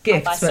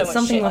gifts, but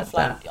something like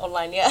that.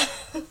 Online,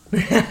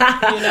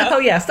 Oh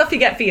yeah, stuff you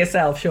get for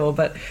yourself, sure.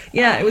 But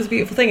yeah, it was a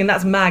beautiful thing, and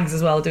that's Mags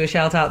as well. I'll do a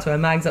shout out to her.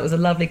 Mags, that was a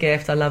lovely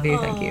gift. I love you,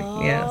 thank you.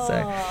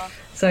 Yeah,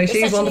 so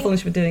she's wonderful and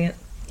she's been doing it.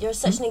 You're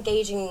such an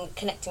engaging,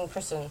 connecting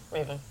person,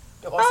 Raven.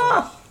 You're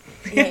awesome.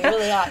 Yeah, you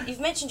really are. You've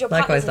mentioned your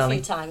partners a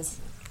few times.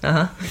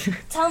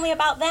 Tell me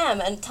about them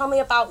and tell me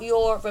about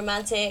your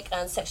romantic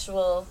and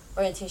sexual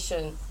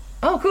orientation.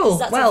 Oh, cool.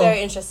 That's a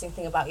very interesting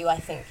thing about you, I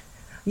think.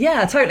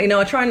 Yeah, totally. No,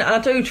 I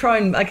do try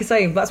and, like I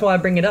say, that's why I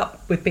bring it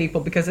up with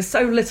people, because there's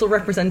so little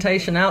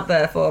representation out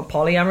there for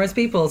polyamorous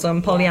people. So I'm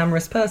a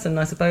polyamorous person,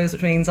 I suppose,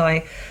 which means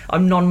I'm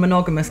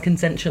non-monogamous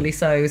consensually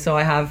so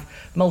I have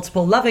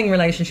multiple loving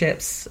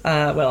relationships.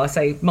 I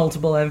say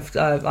multiple,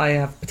 I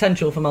have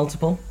potential for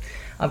multiple.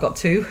 I've got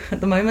 2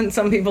 at the moment.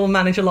 Some people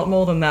manage a lot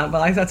more than that,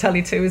 but I tell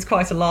you 2 is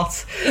quite a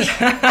lot.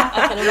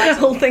 I can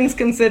imagine. All things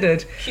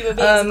considered. Human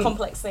beings,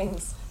 complex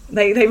things.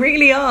 They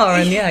really are,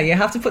 and you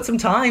have to put some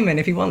time in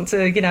if you want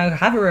to,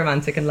 have a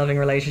romantic and loving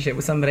relationship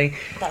with somebody.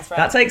 That's right.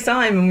 That takes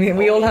time, and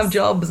we all have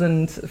jobs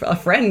and are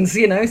friends,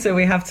 so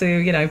we have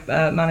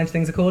to, manage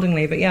things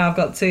accordingly. But yeah, I've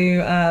got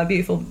 2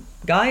 beautiful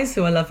guys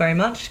who I love very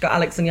much. Got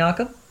Alex and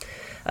Jakob.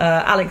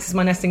 Alex is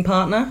my nesting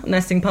partner.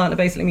 Nesting partner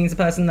basically means a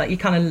person that you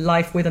kind of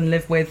life with and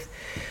live with.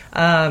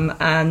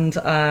 And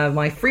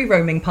my free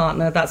roaming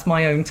partner, that's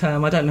my own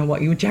term, I don't know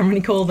what you would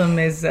generally call them,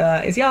 is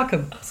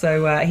Jakob.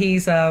 So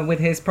he's with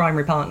his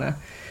primary partner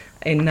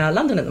in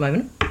London at the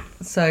moment.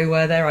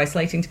 So they're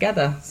isolating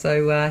together.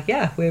 So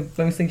yeah, we're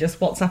mostly just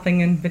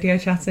WhatsApping and video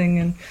chatting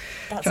and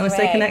trying to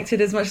stay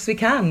connected as much as we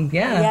can.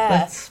 Yeah.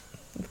 But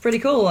it's pretty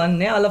cool.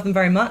 And yeah, I love them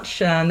very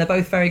much. And they're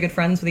both very good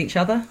friends with each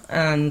other.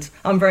 And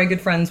I'm very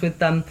good friends with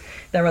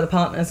their other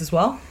partners as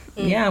well.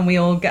 Yeah, and we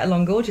all get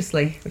along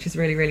gorgeously, which is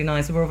really, really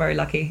nice. We're all very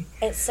lucky.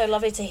 It's so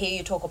lovely to hear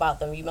you talk about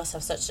them. You must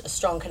have such a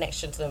strong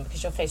connection to them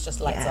because your face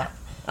just lights up.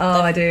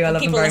 Oh, I do. I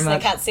love them very much. People listening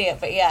can't see it,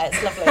 but yeah,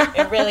 it's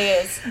lovely. It really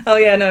is. Oh,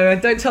 yeah, no,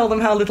 don't tell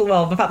them how little,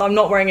 well, the fact that I'm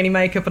not wearing any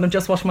makeup and I've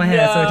just washed my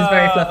hair, so it is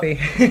very fluffy.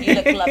 You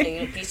look lovely,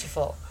 you look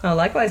beautiful. Oh,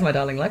 likewise, my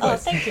darling,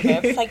 likewise. Oh, thank you,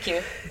 babe, thank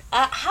you.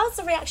 How's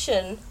the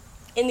reaction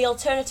in the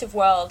alternative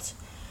world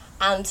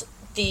and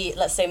the,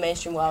 let's say,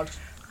 mainstream world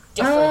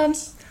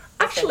different?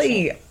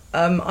 Actually,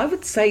 I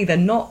would say they're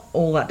not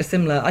all that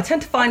dissimilar. I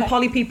tend to find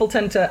poly people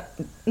tend to,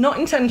 not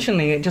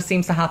intentionally, it just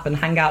seems to happen,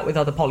 hang out with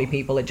other poly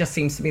people. It just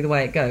seems to be the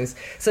way it goes.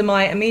 So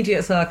my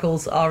immediate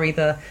circles are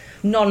either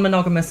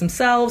non-monogamous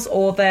themselves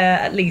or they're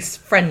at least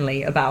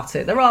friendly about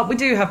it. We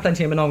do have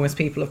plenty of monogamous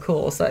people, of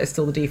course. That is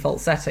still the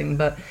default setting.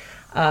 But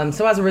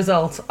so as a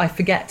result, I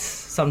forget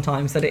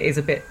sometimes that it is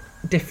a bit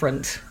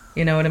different.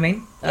 You know what I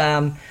mean?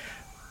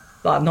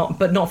 But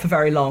not for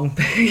very long,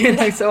 you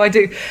know. So I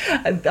do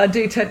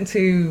tend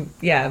to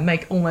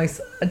make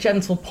almost a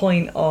gentle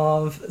point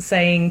of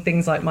saying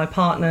things like my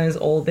partners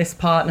or this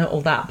partner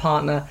or that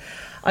partner.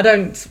 I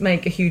don't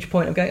make a huge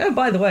point of going, oh,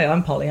 by the way,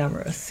 I'm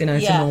polyamorous, you know,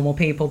 to normal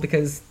people,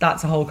 because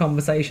that's a whole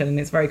conversation and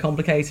it's very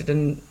complicated,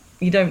 and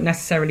you don't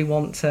necessarily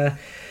want to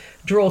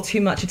draw too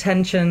much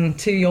attention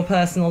to your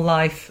personal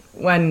life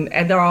when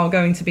there are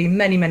going to be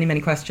many, many,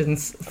 many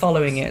questions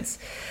following it.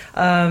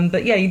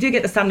 But yeah, you do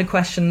get the standard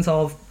questions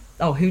of,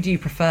 oh, who do you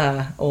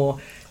prefer? Or,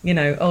 you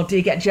know, oh, do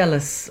you get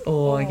jealous?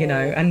 Or, you know,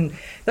 and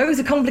those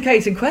are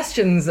complicated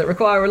questions that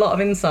require a lot of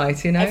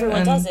insight, you know.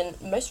 Everyone does in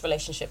most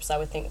relationships, I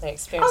would think they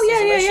experience these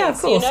emotions, yeah, of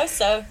course. You know,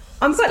 so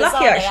I'm quite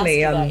lucky,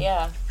 actually.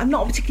 I'm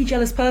not a particularly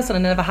jealous person, I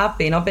never have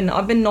been. I've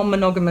been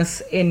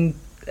non-monogamous in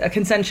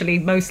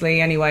consensually,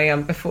 mostly anyway,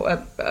 before,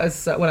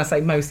 when I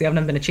say mostly, I've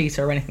never been a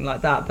cheater or anything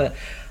like that, but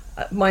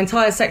my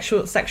entire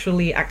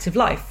sexually active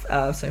life,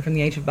 so from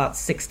the age of about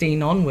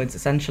 16 onwards,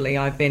 essentially,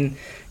 I've been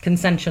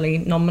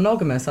consensually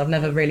non-monogamous. I've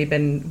never really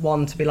been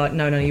one to be like,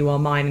 no, you are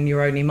mine and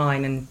you're only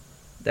mine. And,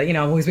 you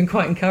know, I've always been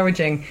quite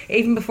encouraging,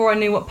 even before I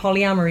knew what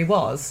polyamory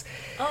was.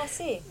 Oh, I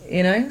see.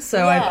 You know,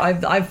 so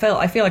I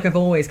feel like I've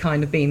always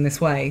kind of been this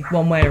way,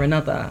 one way or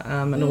another,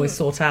 and always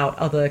sought out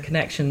other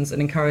connections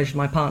and encouraged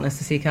my partners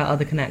to seek out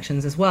other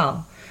connections as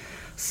well.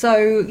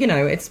 So, you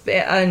know, I've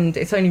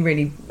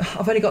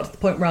only got to the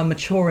point where I'm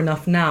mature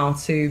enough now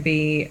to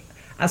be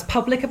as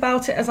public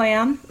about it as I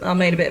am. I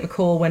made a bit of a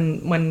call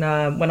when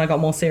I got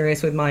more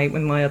serious with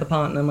my other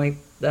partner,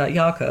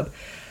 Jakob.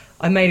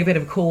 I made a bit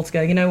of a call to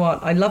go, you know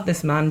what, I love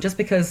this man. Just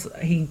because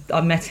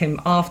I met him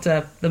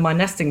after my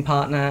nesting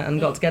partner and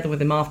got together with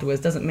him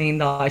afterwards doesn't mean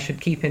that I should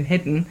keep him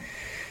hidden.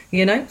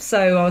 You know,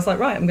 so I was like,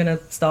 right, I'm going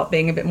to start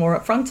being a bit more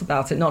upfront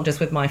about it, not just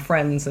with my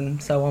friends and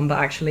so on, but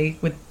actually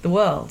with the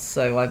world.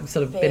 So I've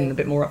sort of been a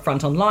bit more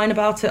upfront online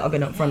about it. I've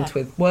been upfront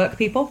with work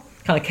people.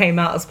 Kind of came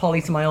out as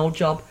poly to my old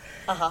job.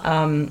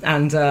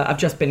 And I've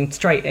just been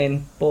straight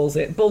in balls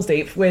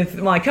deep with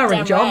my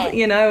current job,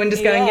 you know, and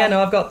just going,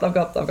 I've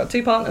got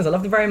two partners. I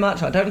love them very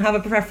much. I don't have a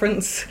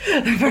preference.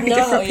 They're very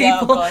different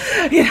people.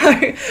 You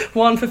know,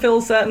 one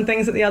fulfills certain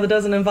things that the other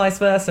doesn't, and vice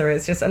versa.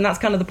 It's just, and that's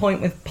kind of the point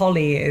with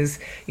poly, is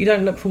you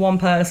don't look for one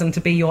person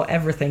to be your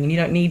everything, and you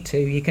don't need to.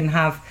 You can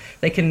have,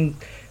 they can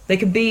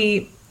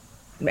be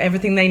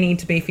everything they need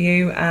to be for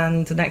you,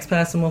 and the next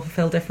person will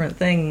fulfill different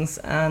things,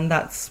 and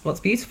that's what's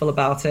beautiful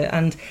about it.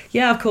 And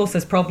yeah, of course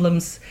there's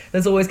problems.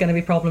 There's always going to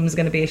be problems. There's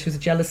going to be issues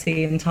of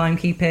jealousy and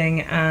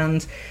timekeeping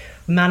and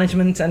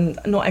management, and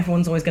not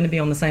everyone's always going to be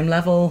on the same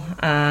level,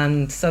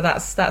 and so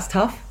that's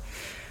tough.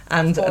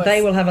 And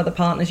they will have other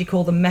partners, you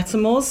call them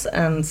metamors,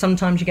 and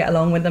sometimes you get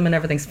along with them and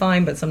everything's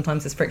fine, but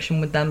sometimes there's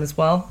friction with them as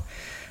well.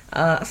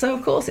 So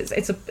of course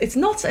it's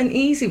not an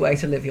easy way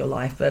to live your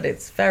life, but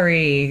it's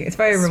very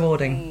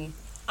rewarding.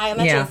 I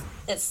imagine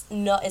it's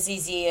not as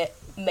easy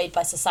made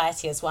by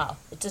society as well.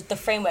 The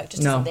framework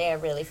just isn't there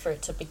really for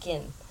it to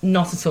begin.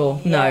 Not at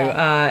all.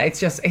 No, it's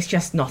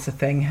just not a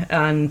thing.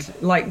 And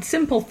like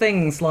simple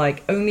things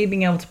like only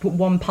being able to put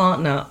one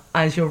partner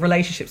as your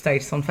relationship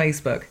status on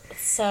Facebook.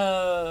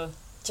 So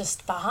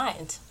just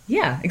behind.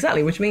 Yeah,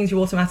 exactly. Which means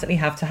you automatically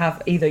have to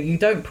have either you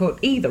don't put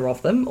either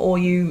of them, or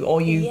you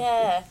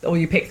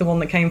pick the one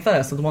that came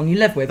first, or the one you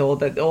live with, or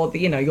the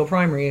you know, your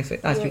primary, as you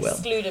will. You're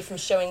excluded from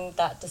showing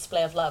that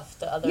display of love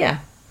that other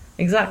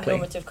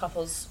normative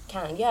couples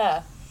can.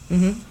 Yeah.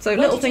 Mm-hmm. So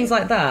little things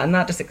like that, and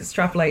that just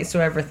extrapolates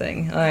to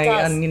everything.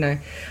 And you know,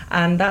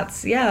 and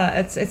that's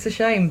it's a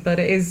shame, but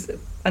it is.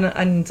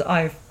 And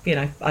I've, you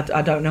know,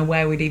 I don't know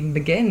where we'd even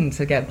begin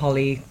to get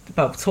poly,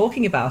 but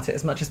talking about it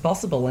as much as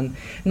possible and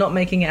not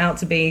making it out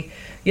to be,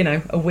 you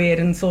know, a weird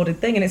and sordid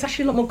thing. And it's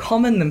actually a lot more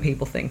common than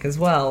people think as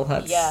well.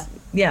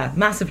 Yeah,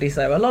 massively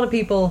so. A lot of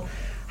people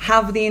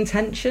have the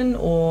intention,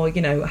 or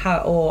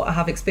have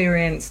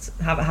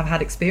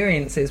had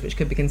experiences which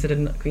could be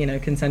considered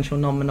consensual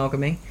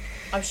non-monogamy.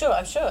 I'm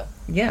sure.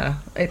 Yeah,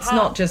 it's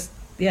not just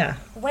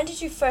When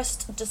did you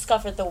first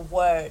discover the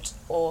word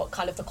or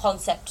kind of the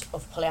concept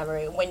of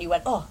polyamory? When you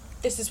went, oh,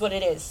 this is what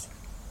it is?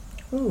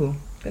 Ooh,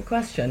 good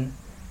question.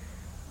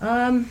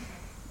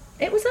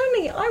 It was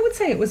only, I would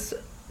say it was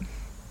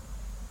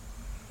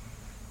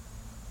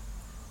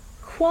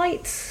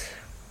quite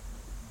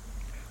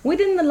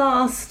within the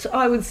last,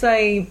 I would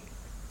say,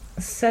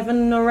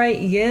 7 or 8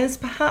 years,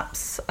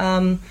 perhaps.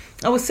 I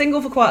was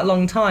single for quite a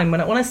long time.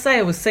 When I say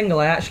I was single,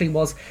 I actually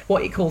was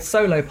what you call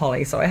solo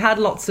poly. So I had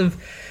lots of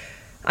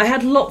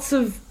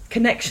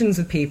connections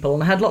with people,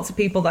 and I had lots of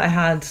people that I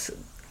had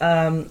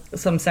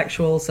some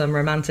sexual, some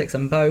romantic,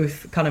 some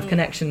both kind of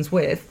connections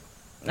with,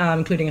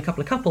 including a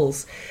couple of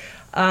couples.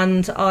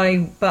 And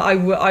I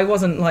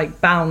wasn't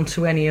like bound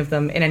to any of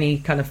them in any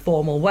kind of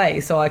formal way.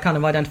 So I kind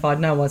of identified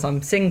no as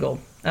I'm single.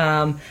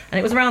 And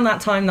it was around that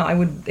time that I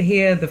would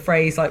hear the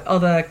phrase like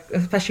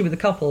especially with the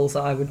couples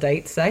that I would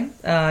date, say,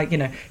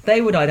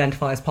 they would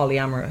identify as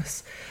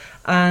polyamorous.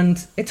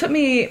 And it took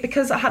me,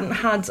 because I hadn't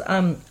had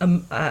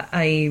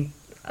a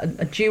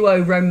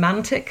duo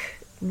romantic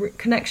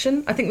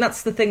connection. I think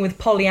that's the thing with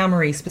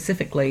polyamory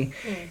specifically,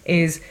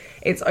 is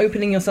it's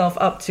opening yourself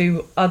up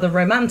to other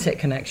romantic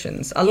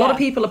connections. A lot of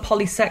people are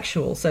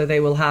polysexual, so they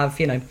will have,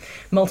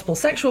 multiple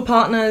sexual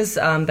partners.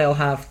 They'll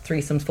have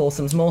threesomes,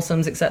 foursomes,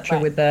 moresomes, etc.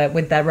 with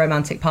their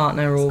romantic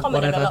partner or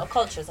common whatever. in a lot of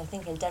cultures, I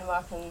think, in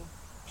Denmark and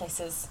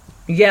places.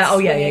 Yeah,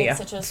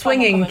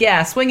 Swinging,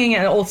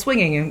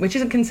 swinging, which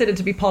isn't considered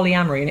to be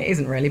polyamory, and it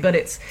isn't really, but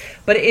it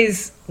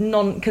is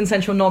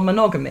consensual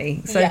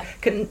non-monogamy. So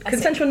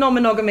consensual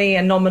non-monogamy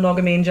and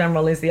non-monogamy in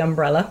general is the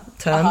umbrella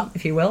term,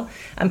 if you will,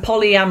 and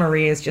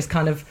polyamory is just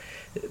kind of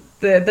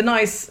the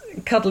nice,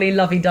 cuddly,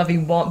 lovey-dovey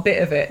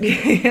bit of it.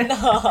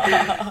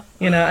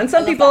 And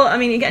some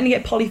people, you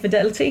get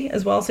polyfidelity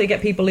as well, so you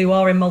get people who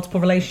are in multiple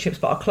relationships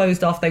but are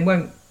closed off. They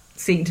won't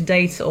seek to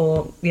date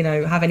or,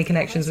 have any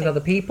connections with other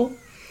people.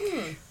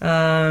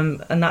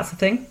 And that's the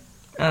thing.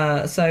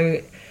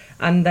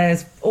 And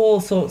there's all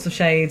sorts of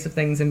shades of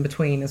things in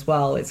between as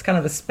well. It's kind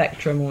of a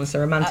spectrum, almost a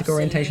romantic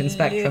orientation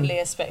spectrum. Absolutely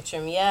a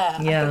spectrum, yeah.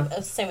 I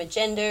think same with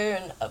gender,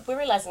 and we're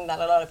realising that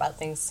a lot about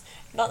things.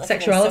 Not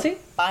sexuality? So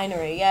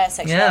binary,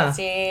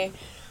 sexuality.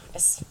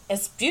 Yeah.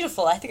 It's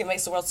beautiful. I think it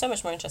makes the world so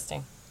much more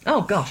interesting.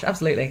 Oh gosh,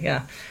 absolutely,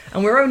 yeah.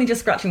 And we're only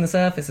just scratching the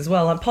surface as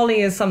well. Like, poly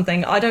is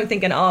something I don't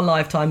think in our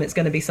lifetime it's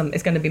going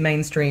to be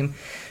mainstream.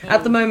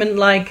 At the moment,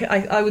 like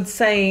I would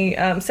say,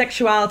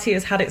 sexuality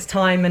has had its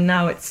time, and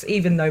now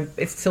even though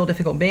it's still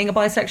difficult being a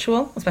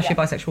bisexual, especially a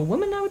bisexual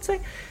woman, I would say.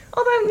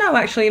 Although no,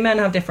 actually, men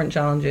have different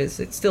challenges.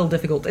 It's still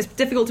difficult. It's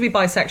difficult to be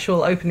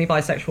bisexual, openly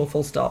bisexual,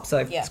 full stop.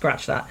 So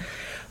scratch that.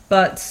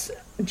 But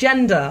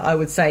gender, I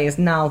would say, is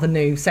now the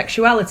new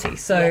sexuality.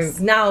 So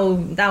now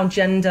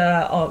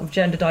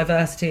gender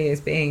diversity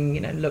is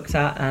being looked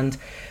at and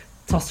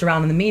tossed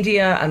around in the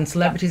media, and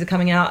celebrities are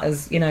coming out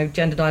as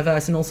gender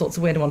diverse in all sorts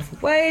of weird and wonderful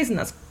ways, and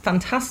that's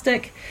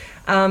fantastic.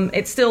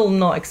 It's still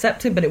not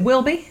accepted, but it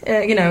will be.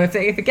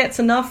 If it gets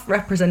enough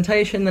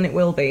representation, then it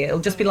will be. It'll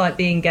just be like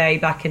being gay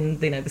back in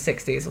the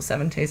 60s or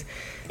 70s.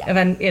 And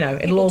then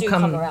it'll all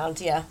come around.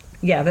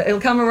 Yeah, it'll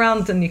come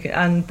around,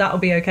 and that'll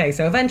be okay.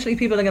 So eventually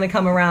people are going to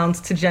come around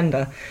to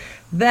gender.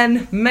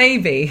 Then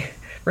maybe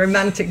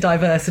romantic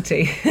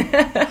diversity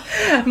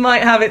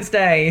might have its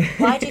day.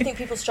 Why do you think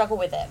people struggle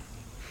with it?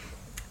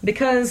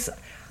 Because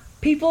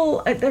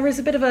there is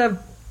a bit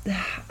of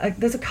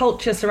there's a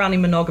culture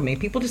surrounding monogamy.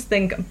 People just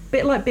think a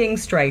bit like being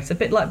straight, a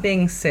bit like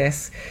being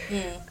cis.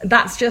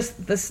 That's just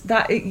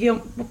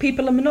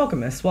people are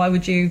monogamous. Why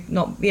would you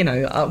not?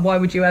 Why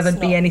would you ever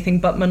be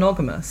anything but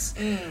monogamous?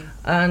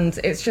 And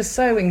it's just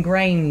so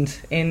ingrained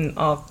in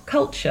our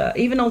culture,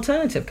 even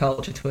alternative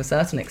culture to a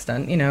certain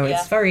extent.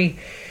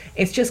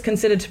 It's just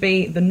considered to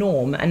be the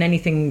norm, and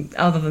anything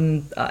other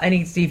than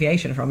any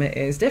deviation from it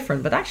is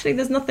different. But actually,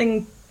 there's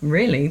nothing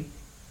really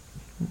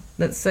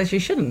that says you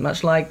shouldn't,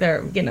 much like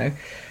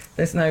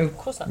there's no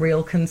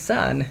real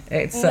concern.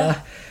 It's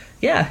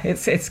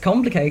it's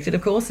complicated,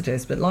 of course it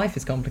is, but life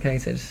is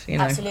complicated,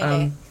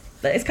 Absolutely.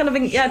 It's kind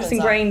of just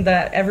ingrained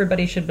that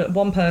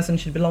one person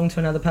should belong to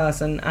another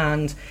person,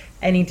 and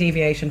any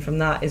deviation from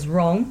that is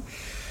wrong.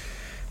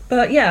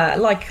 But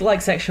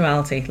like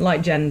sexuality,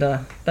 like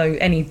gender, though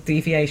any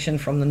deviation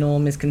from the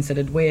norm is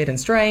considered weird and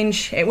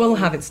strange, it will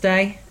have its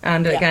day.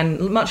 And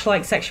again, much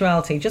like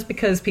sexuality, just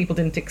because people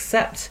didn't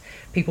accept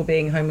people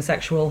being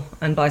homosexual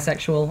and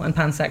bisexual and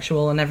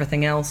pansexual and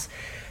everything else,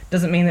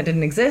 doesn't mean it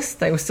didn't exist.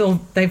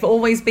 They've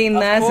always been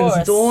there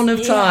since dawn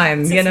of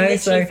time,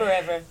 so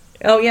forever.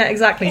 Oh yeah,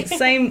 exactly.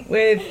 Same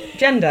with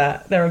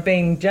gender. There have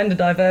been gender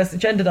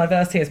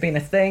diversity has been a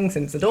thing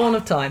since the dawn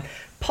of time.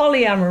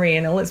 Polyamory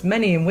in all its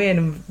many and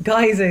weird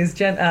guises,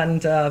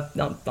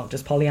 not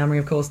just polyamory,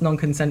 of course,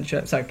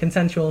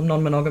 consensual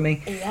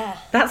non-monogamy. Yeah.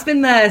 That's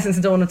been there since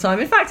the dawn of time.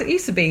 In fact, it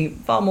used to be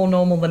far more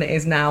normal than it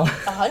is now.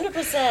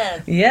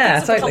 100%. Yeah,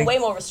 Things have become way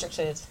more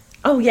restricted.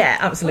 Oh yeah,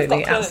 absolutely,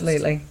 We've got clothes.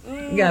 absolutely.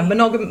 Yeah,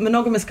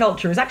 monogamous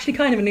culture is actually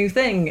kind of a new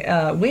thing.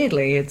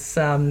 Weirdly, it's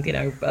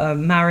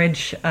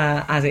marriage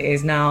as it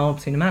is now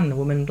between a man and a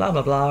woman, blah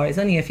blah blah. It's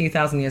only a few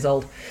thousand years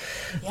old,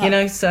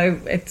 Yeah. So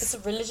It's a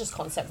religious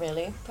concept,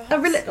 really.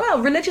 Perhaps.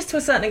 religious to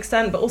a certain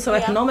extent, but also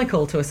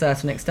economical to a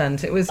certain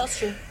extent. That's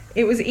true.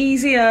 It was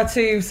easier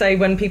to say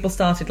when people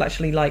started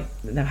actually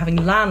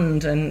having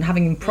land and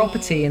having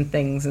property and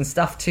things and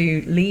stuff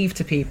to leave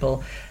to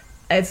people.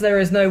 As there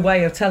is no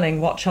way of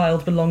telling what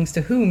child belongs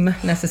to whom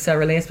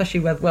necessarily,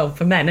 especially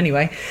for men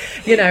anyway.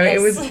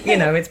 It was,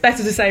 it's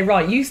better to say,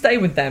 right, you stay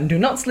with them, do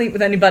not sleep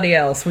with anybody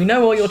else. We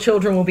know all your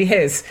children will be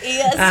his.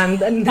 Yes.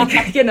 And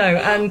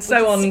and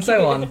so on and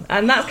so on.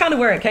 And that's kind of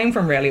where it came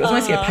from, really. It was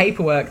mostly a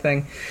paperwork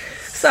thing.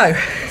 So.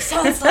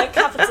 Sounds like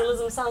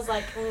capitalism, sounds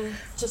like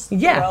just the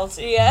world.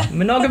 Yeah.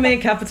 Monogamy,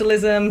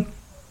 capitalism.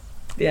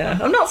 Yeah,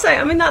 I'm not saying.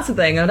 I mean, that's the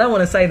thing. I don't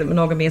want to say that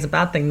monogamy is a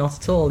bad thing. Not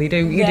at all. You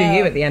do you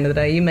at the end of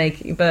the day. You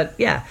make, but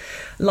yeah,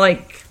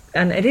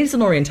 and it is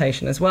an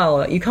orientation as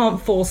well. You can't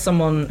force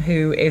someone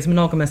who is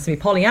monogamous to be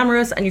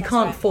polyamorous, and you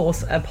can't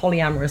force a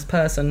polyamorous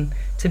person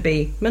to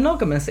be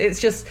monogamous.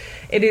 It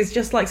is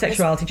just like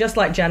sexuality, just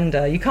like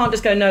gender. You can't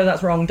just go, no,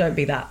 that's wrong. Don't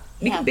be that.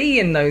 You can be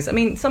in those. I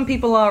mean, some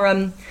people are.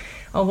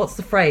 What's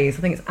the phrase?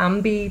 I think it's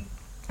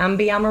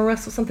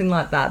ambiamorous or something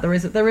like that. There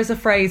is a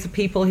phrase of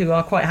people who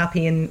are quite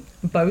happy in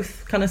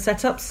both kind of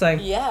setups, so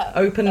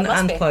open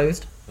and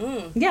closed.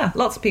 Yeah,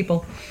 lots of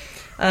people,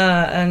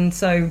 and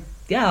so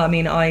I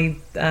mean, I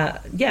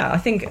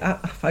think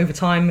over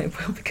time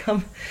it will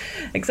become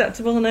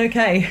acceptable and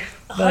okay,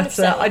 but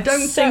I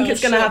don't think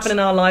it's going to happen in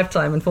our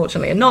lifetime,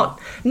 unfortunately, and not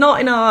in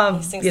our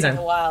These things take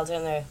a while,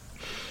 don't they?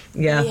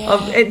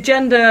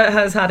 Gender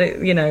has had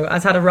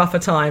a rougher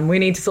time. We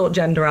need to sort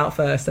gender out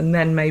first, and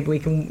then maybe we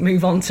can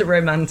move on to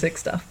romantic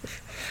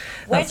stuff.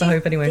 That's the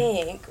hope,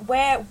 anyway.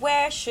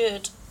 Where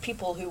should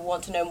people who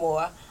want to know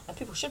more, and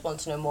people should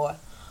want to know more,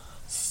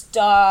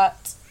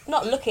 start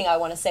not looking? I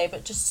want to say,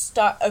 but just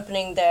start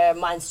opening their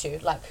minds to.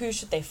 Like, who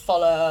should they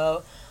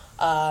follow?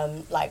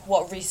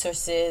 What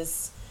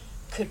resources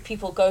could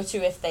people go to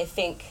if they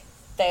think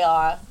they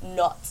are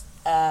not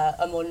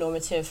a more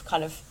normative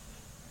kind of.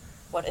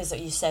 What is it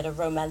you said? A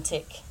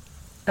romantic,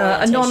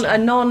 a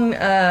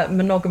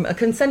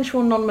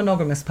consensual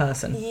non-monogamous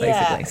person,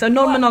 basically. So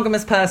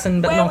non-monogamous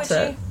person, but not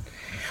a.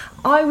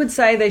 I would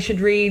say they should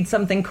read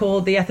something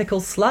called The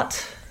Ethical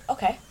Slut.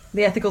 Okay.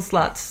 The Ethical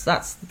Slut.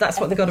 That's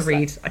what they've got to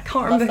read. I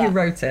can't remember who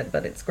wrote it,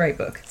 but it's a great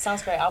book.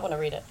 Sounds great. I want to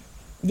read it.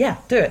 Yeah,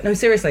 do it. No,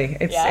 seriously,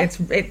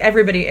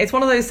 everybody. It's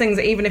one of those things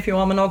that even if you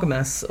are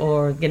monogamous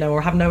or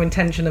or have no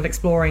intention of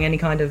exploring any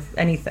kind of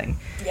anything,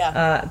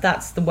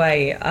 that's the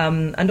way.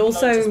 And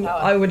also,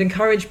 I would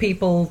encourage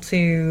people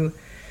to.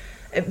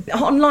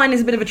 Online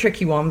is a bit of a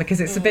tricky one because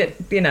it's a bit,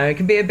 it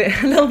can be a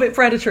little bit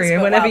predatory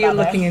whenever you're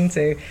looking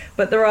into.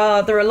 But there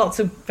are lots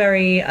of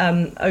very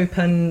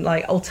open,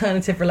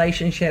 alternative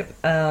relationship,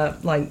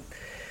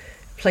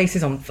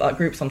 places on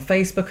groups on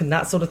Facebook and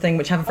that sort of thing,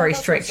 which have a very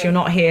strict. Awesome. You're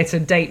not here to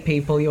date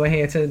people. You're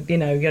here to,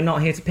 you're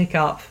not here to pick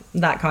up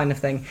that kind of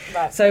thing.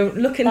 Right. So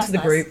look into the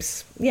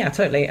groups. Yeah,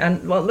 totally.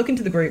 And look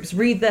into the groups.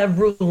 Read their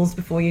rules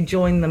before you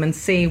join them and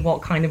see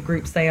what kind of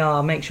groups they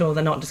are. Make sure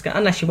they're not just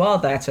unless you are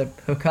there to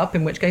hook up,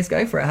 in which case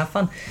go for it. Have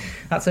fun.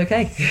 That's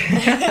okay.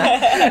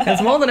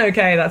 It's more than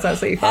okay. That's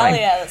absolutely fine.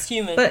 Hell yeah, that's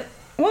human. But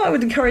what I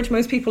would encourage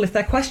most people, if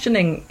they're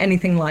questioning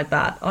anything like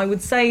that, I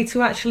would say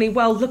to actually,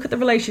 look at the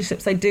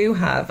relationships they do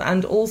have,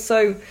 and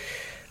also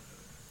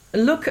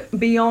look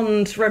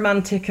beyond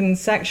romantic and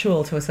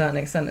sexual to a certain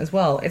extent as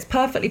well. It's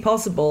perfectly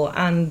possible,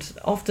 and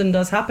often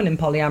does happen in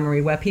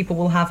polyamory, where people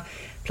will have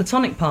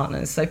platonic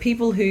partners, so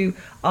people who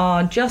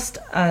are just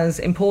as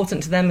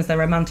important to them as their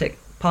romantic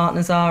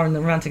partners are, and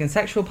the romantic and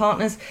sexual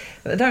partners,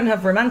 that they don't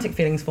have romantic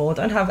feelings for,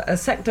 don't have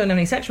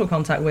any sexual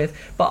contact with,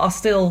 but are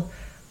still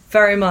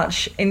very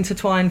much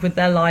intertwined with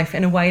their life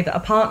in a way that a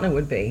partner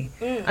would be.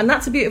 And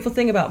that's a beautiful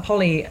thing about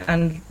poly,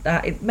 and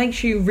it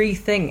makes you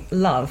rethink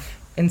love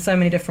in so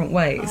many different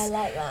ways. I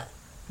like that.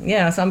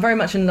 Yeah, so I'm very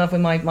much in love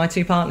with my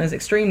two partners,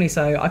 extremely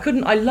so.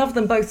 I love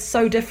them both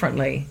so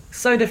differently.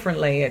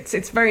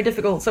 It's very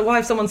difficult. So why,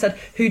 if someone said,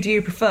 who do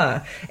you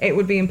prefer? It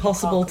would be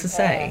impossible to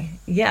say.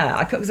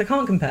 Yeah, because I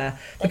can't compare.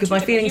 Because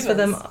my feelings for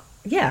them...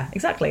 Yeah,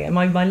 exactly. And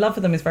my love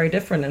for them is very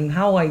different, and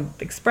how I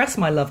express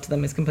my love to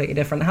them is completely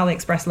different. How they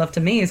express love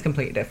to me is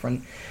completely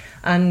different.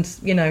 And,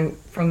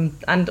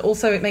 and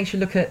also it makes you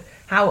look at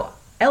how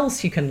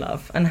else you can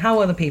love and how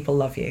other people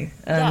love you.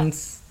 And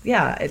it's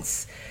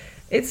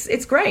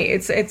great.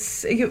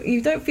 It's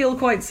you don't feel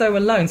quite so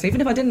alone. So even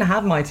if I didn't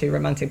have my two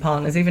romantic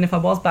partners, even if I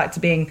was back to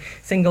being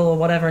single or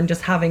whatever and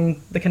just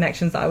having the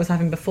connections that I was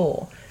having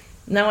before,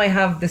 now I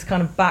have this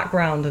kind of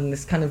background and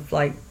this kind of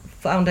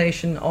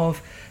foundation of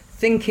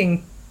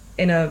thinking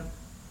in a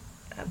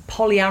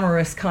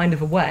polyamorous kind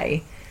of a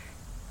way.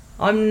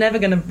 I'm never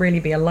going to really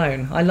be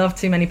alone. I love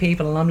too many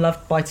people, and I'm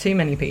loved by too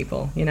many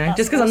people.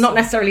 Just because I'm not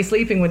necessarily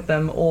sleeping with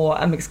them or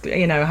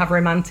have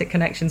romantic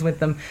connections with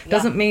them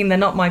doesn't mean they're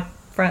not my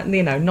friend.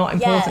 Not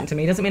important to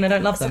me. Doesn't mean I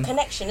don't love them. It's a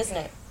connection, isn't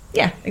it?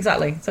 Yeah,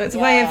 exactly. So it's a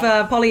way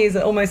of poly is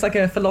almost like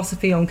a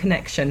philosophy on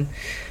connection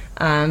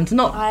and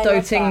not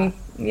doting.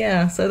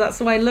 Yeah, so that's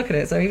the way to look at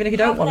it. So even if you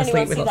don't want to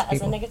sleep with lots of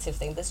people, as a negative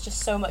thing, there's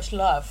just so much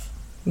love.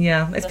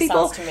 Yeah, it's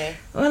people. To me.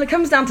 Well, it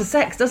comes down to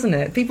sex, doesn't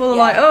it? People are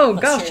like, "Oh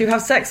gosh, you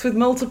have sex with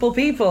multiple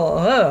people.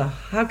 Oh,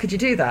 how could you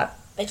do that?"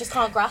 They just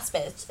can't grasp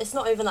it. It's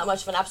not even that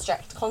much of an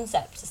abstract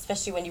concept,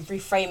 especially when you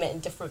reframe it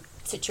in different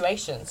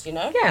situations. You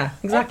know? Yeah,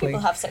 exactly.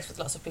 People have sex with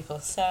lots of people,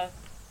 so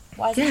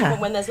why is it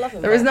different when there's love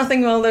involved? There is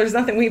nothing wrong. There's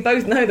nothing. We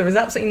both know there is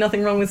absolutely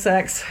nothing wrong with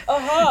sex.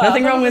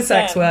 Nothing wrong with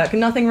sex work.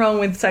 Nothing wrong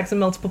with sex with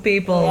multiple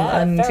people.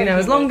 And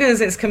as long as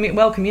it's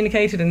well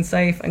communicated and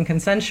safe and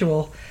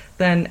consensual,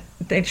 then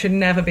it should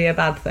never be a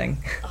bad thing.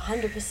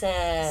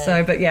 100%.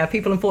 So, but yeah,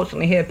 people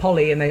unfortunately hear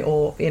poly and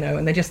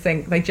and they just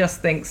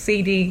think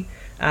seedy,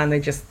 and they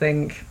just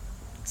think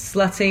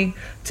slutty.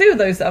 Two of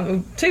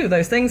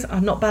those things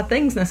are not bad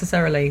things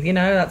necessarily.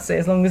 That's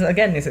as long as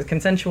it's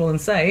consensual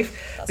and safe.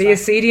 Be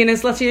as seedy and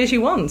as slutty as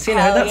you want.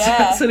 That's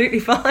absolutely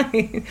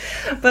fine.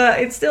 But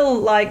it's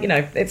still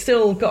it's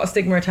still got a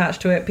stigma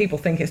attached to it. People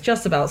think it's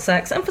just about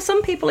sex, and for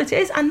some people it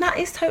is, and that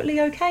is totally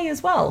okay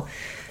as well.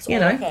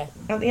 Okay.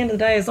 At the end of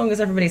the day, as long as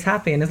everybody's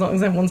happy and as long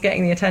as everyone's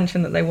getting the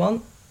attention that they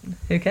want,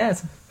 who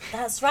cares?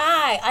 That's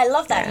right. I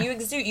love that. Yeah.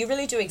 You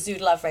really do exude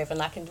love,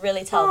 Raven. I can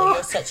really tell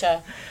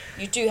that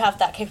you do have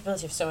that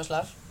capability of so much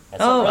love.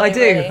 It's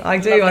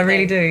I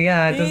really do.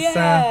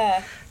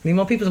 Yeah. Need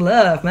more people to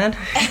love, man.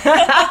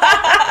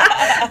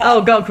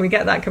 Oh God, can we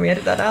get that? Can we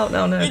edit that out?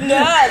 No. No,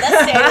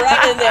 that's staying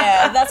right in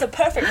there. That's a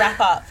perfect wrap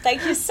up.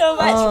 Thank you so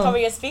much for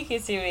coming and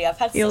speaking to me. I've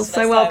had You're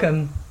so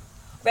welcome.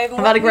 Raven,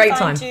 I've had a great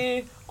time.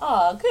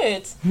 Oh,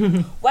 good.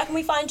 Where can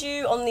we find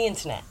you on the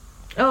internet?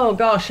 Oh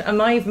gosh, am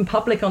I even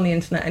public on the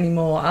internet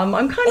anymore? I'm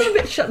kind of a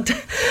bit shut.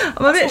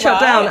 I'm a bit shut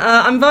down.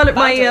 I'm Violet.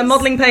 My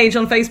modelling page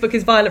on Facebook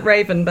is Violet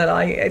Raven, but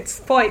it's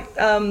quite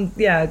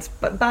it's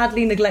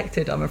badly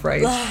neglected, I'm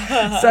afraid.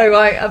 So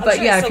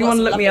if you want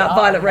to look me up,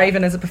 Violet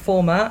Raven as a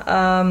performer.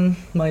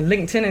 My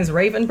LinkedIn is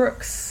Raven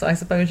Brooks, I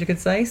suppose you could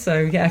say. So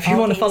yeah, if you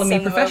want to follow me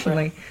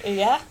professionally.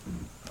 Yeah.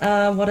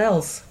 What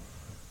else?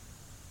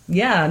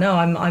 Yeah, no,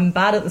 I'm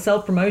bad at the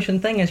self-promotion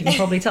thing, as you can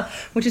probably tell,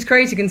 which is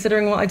crazy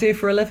considering what I do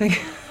for a living.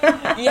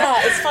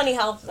 Yeah, it's funny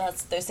how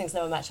those things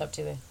never match up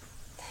to me.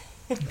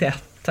 Yeah,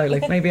 totally.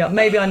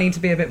 Maybe I need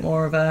to be a bit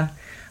more of a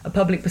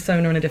public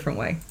persona in a different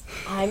way.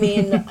 I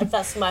mean,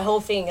 that's my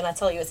whole thing, and I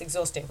tell you, it's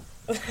exhausting.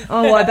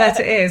 Oh, I bet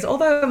it is.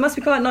 Although it must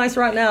be quite nice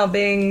right now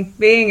being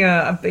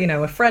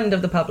a friend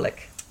of the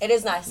public. It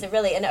is nice, it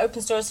really, and it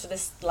opens doors for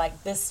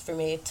this for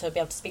me to be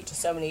able to speak to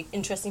so many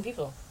interesting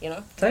people,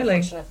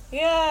 Totally.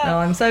 Yeah. No,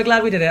 I'm so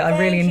glad we did it. I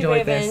really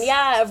enjoyed this.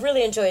 Yeah, I've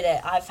really enjoyed it.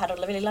 I've had a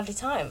really lovely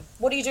time.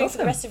 What are you doing for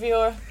the rest of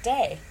your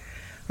day?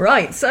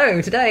 Right,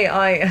 so today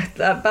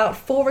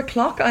about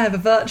 4:00 I have a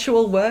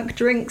virtual work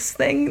drinks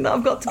thing that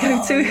I've got to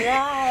go to.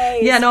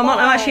 Nice. Yeah, no,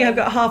 I've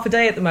got half a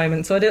day at the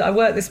moment. So I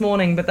worked this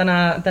morning, but then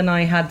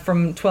I had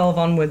from 12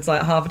 onwards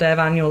half a day of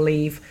annual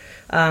leave.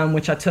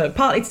 Which I took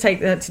partly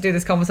to do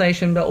this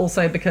conversation, but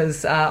also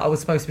because I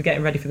was supposed to be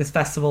getting ready for this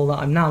festival that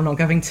I'm now not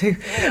going to,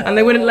 and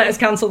they wouldn't let us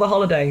cancel the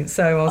holiday.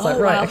 So I was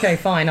okay,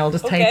 fine, I'll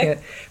just take it.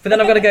 But then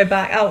I've got to go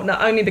back out,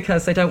 not only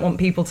because they don't want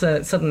people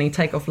to suddenly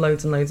take off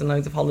loads and loads and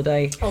loads of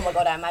holiday. Oh my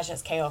God, I imagine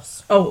it's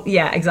chaos. Oh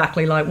yeah,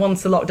 exactly.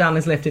 Once the lockdown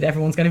is lifted,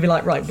 everyone's going to be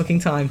right, booking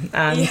time,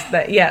 and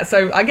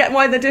so I get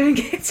why they're doing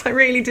it. I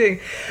really do.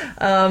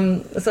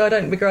 So I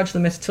don't begrudge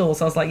them at all.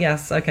 So I was like,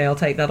 yes, okay, I'll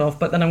take that off.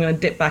 But then I'm going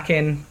to dip back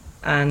in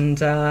and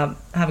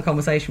have a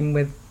conversation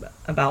with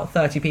about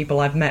 30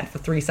 people I've met for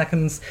 3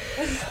 seconds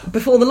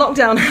before the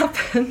lockdown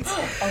happened.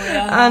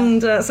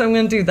 And so I'm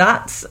going to do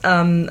that,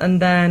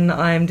 and then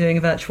I'm doing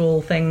a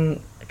virtual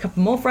thing. A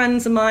couple more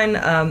friends of mine,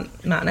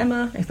 Matt and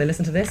Emma, if they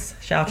listen to this,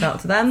 shout out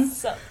to them.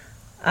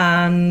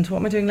 And what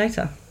am I doing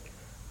later?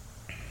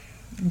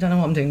 I don't know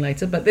what I'm doing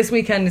later, but this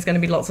weekend is going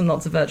to be lots and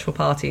lots of virtual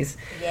parties.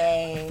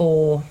 Yay.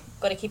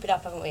 Got to keep it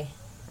up, haven't we?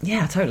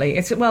 Yeah, totally.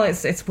 It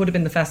would have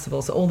been the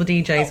festival, so all the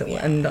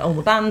DJs and all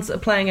the bands are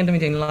playing, and I'm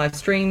doing live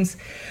streams.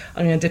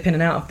 I'm going to dip in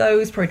and out of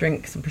those, probably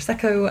drink some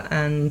Prosecco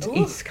and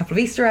eat a couple of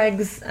Easter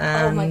eggs.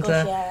 And, oh my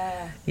gosh,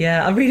 yeah.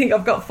 Yeah,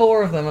 I've got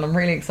 4 of them, and I'm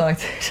really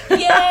excited.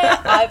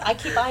 Yeah, I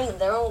keep buying them.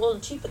 They're all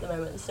cheap at the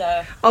moment,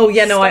 so. Oh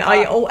yeah, no,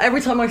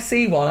 every time I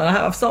see one, and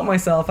I've stopped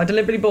myself. I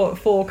deliberately bought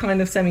 4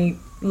 kind of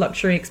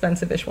semi-luxury,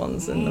 expensive-ish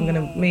ones, and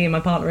me and my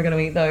partner are going to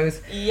eat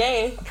those.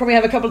 Yay! I'll probably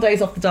have a couple of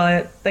days off the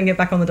diet, then get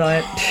back on the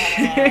diet.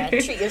 Yeah,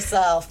 treat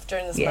yourself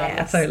during this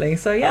madness. Yeah, totally.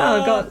 So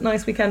I've got a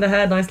nice weekend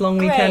ahead, nice long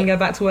weekend. Go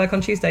back to work on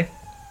Tuesday.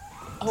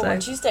 Oh,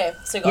 on Tuesday.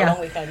 So you got a long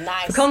weekend.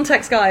 Nice. For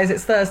context, guys,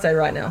 it's Thursday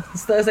right now.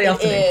 It's Thursday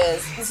afternoon. It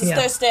is. This is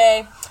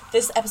Thursday.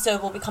 This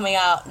episode will be coming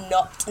out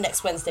not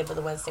next Wednesday, but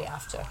the Wednesday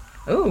after.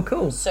 Oh,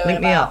 cool. So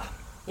link me up.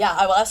 Yeah,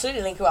 I will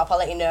absolutely link you up. I'll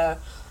let you know.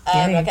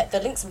 I'll get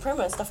the links and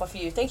promo and stuff off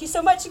you. Thank you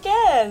so much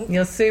again.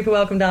 You're super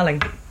welcome,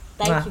 darling.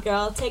 Thank you,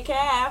 girl. Take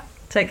care.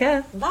 Take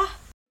care. Bye.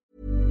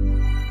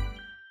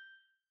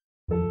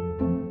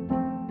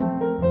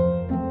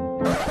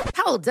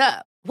 Hold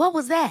up. What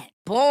was that?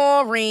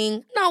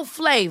 Boring. No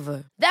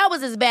flavor. That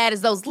was as bad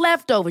as those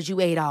leftovers you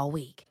ate all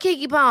week.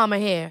 Keke Palmer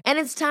here, and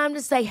it's time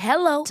to say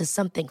hello to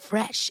something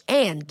fresh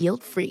and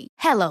guilt-free.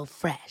 Hello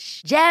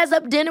Fresh. Jazz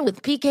up dinner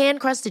with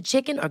pecan-crusted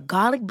chicken or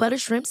garlic butter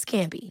shrimp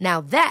scampi.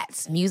 Now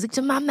that's music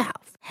to my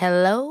mouth.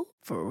 Hello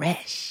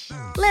Fresh.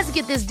 Let's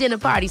get this dinner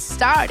party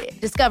started.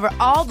 Discover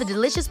all the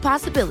delicious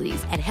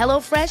possibilities at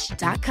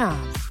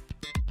hellofresh.com.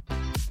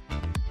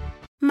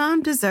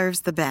 Mom deserves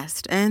the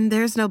best, and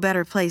there's no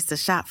better place to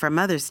shop for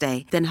Mother's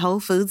Day than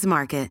Whole Foods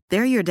Market.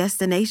 They're your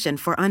destination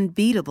for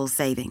unbeatable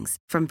savings,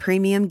 from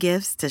premium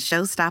gifts to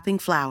show-stopping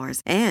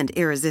flowers and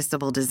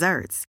irresistible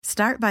desserts.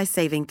 Start by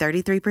saving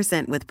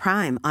 33% with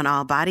Prime on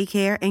all body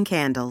care and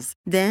candles.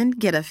 Then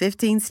get a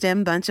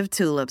 15-stem bunch of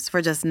tulips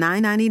for just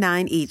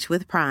 $9.99 each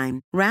with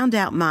Prime. Round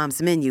out Mom's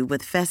menu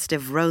with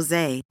festive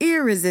rosé,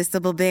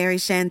 irresistible berry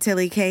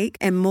chantilly cake,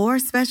 and more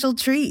special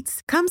treats.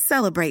 Come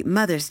celebrate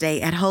Mother's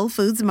Day at Whole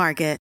Foods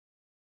Market.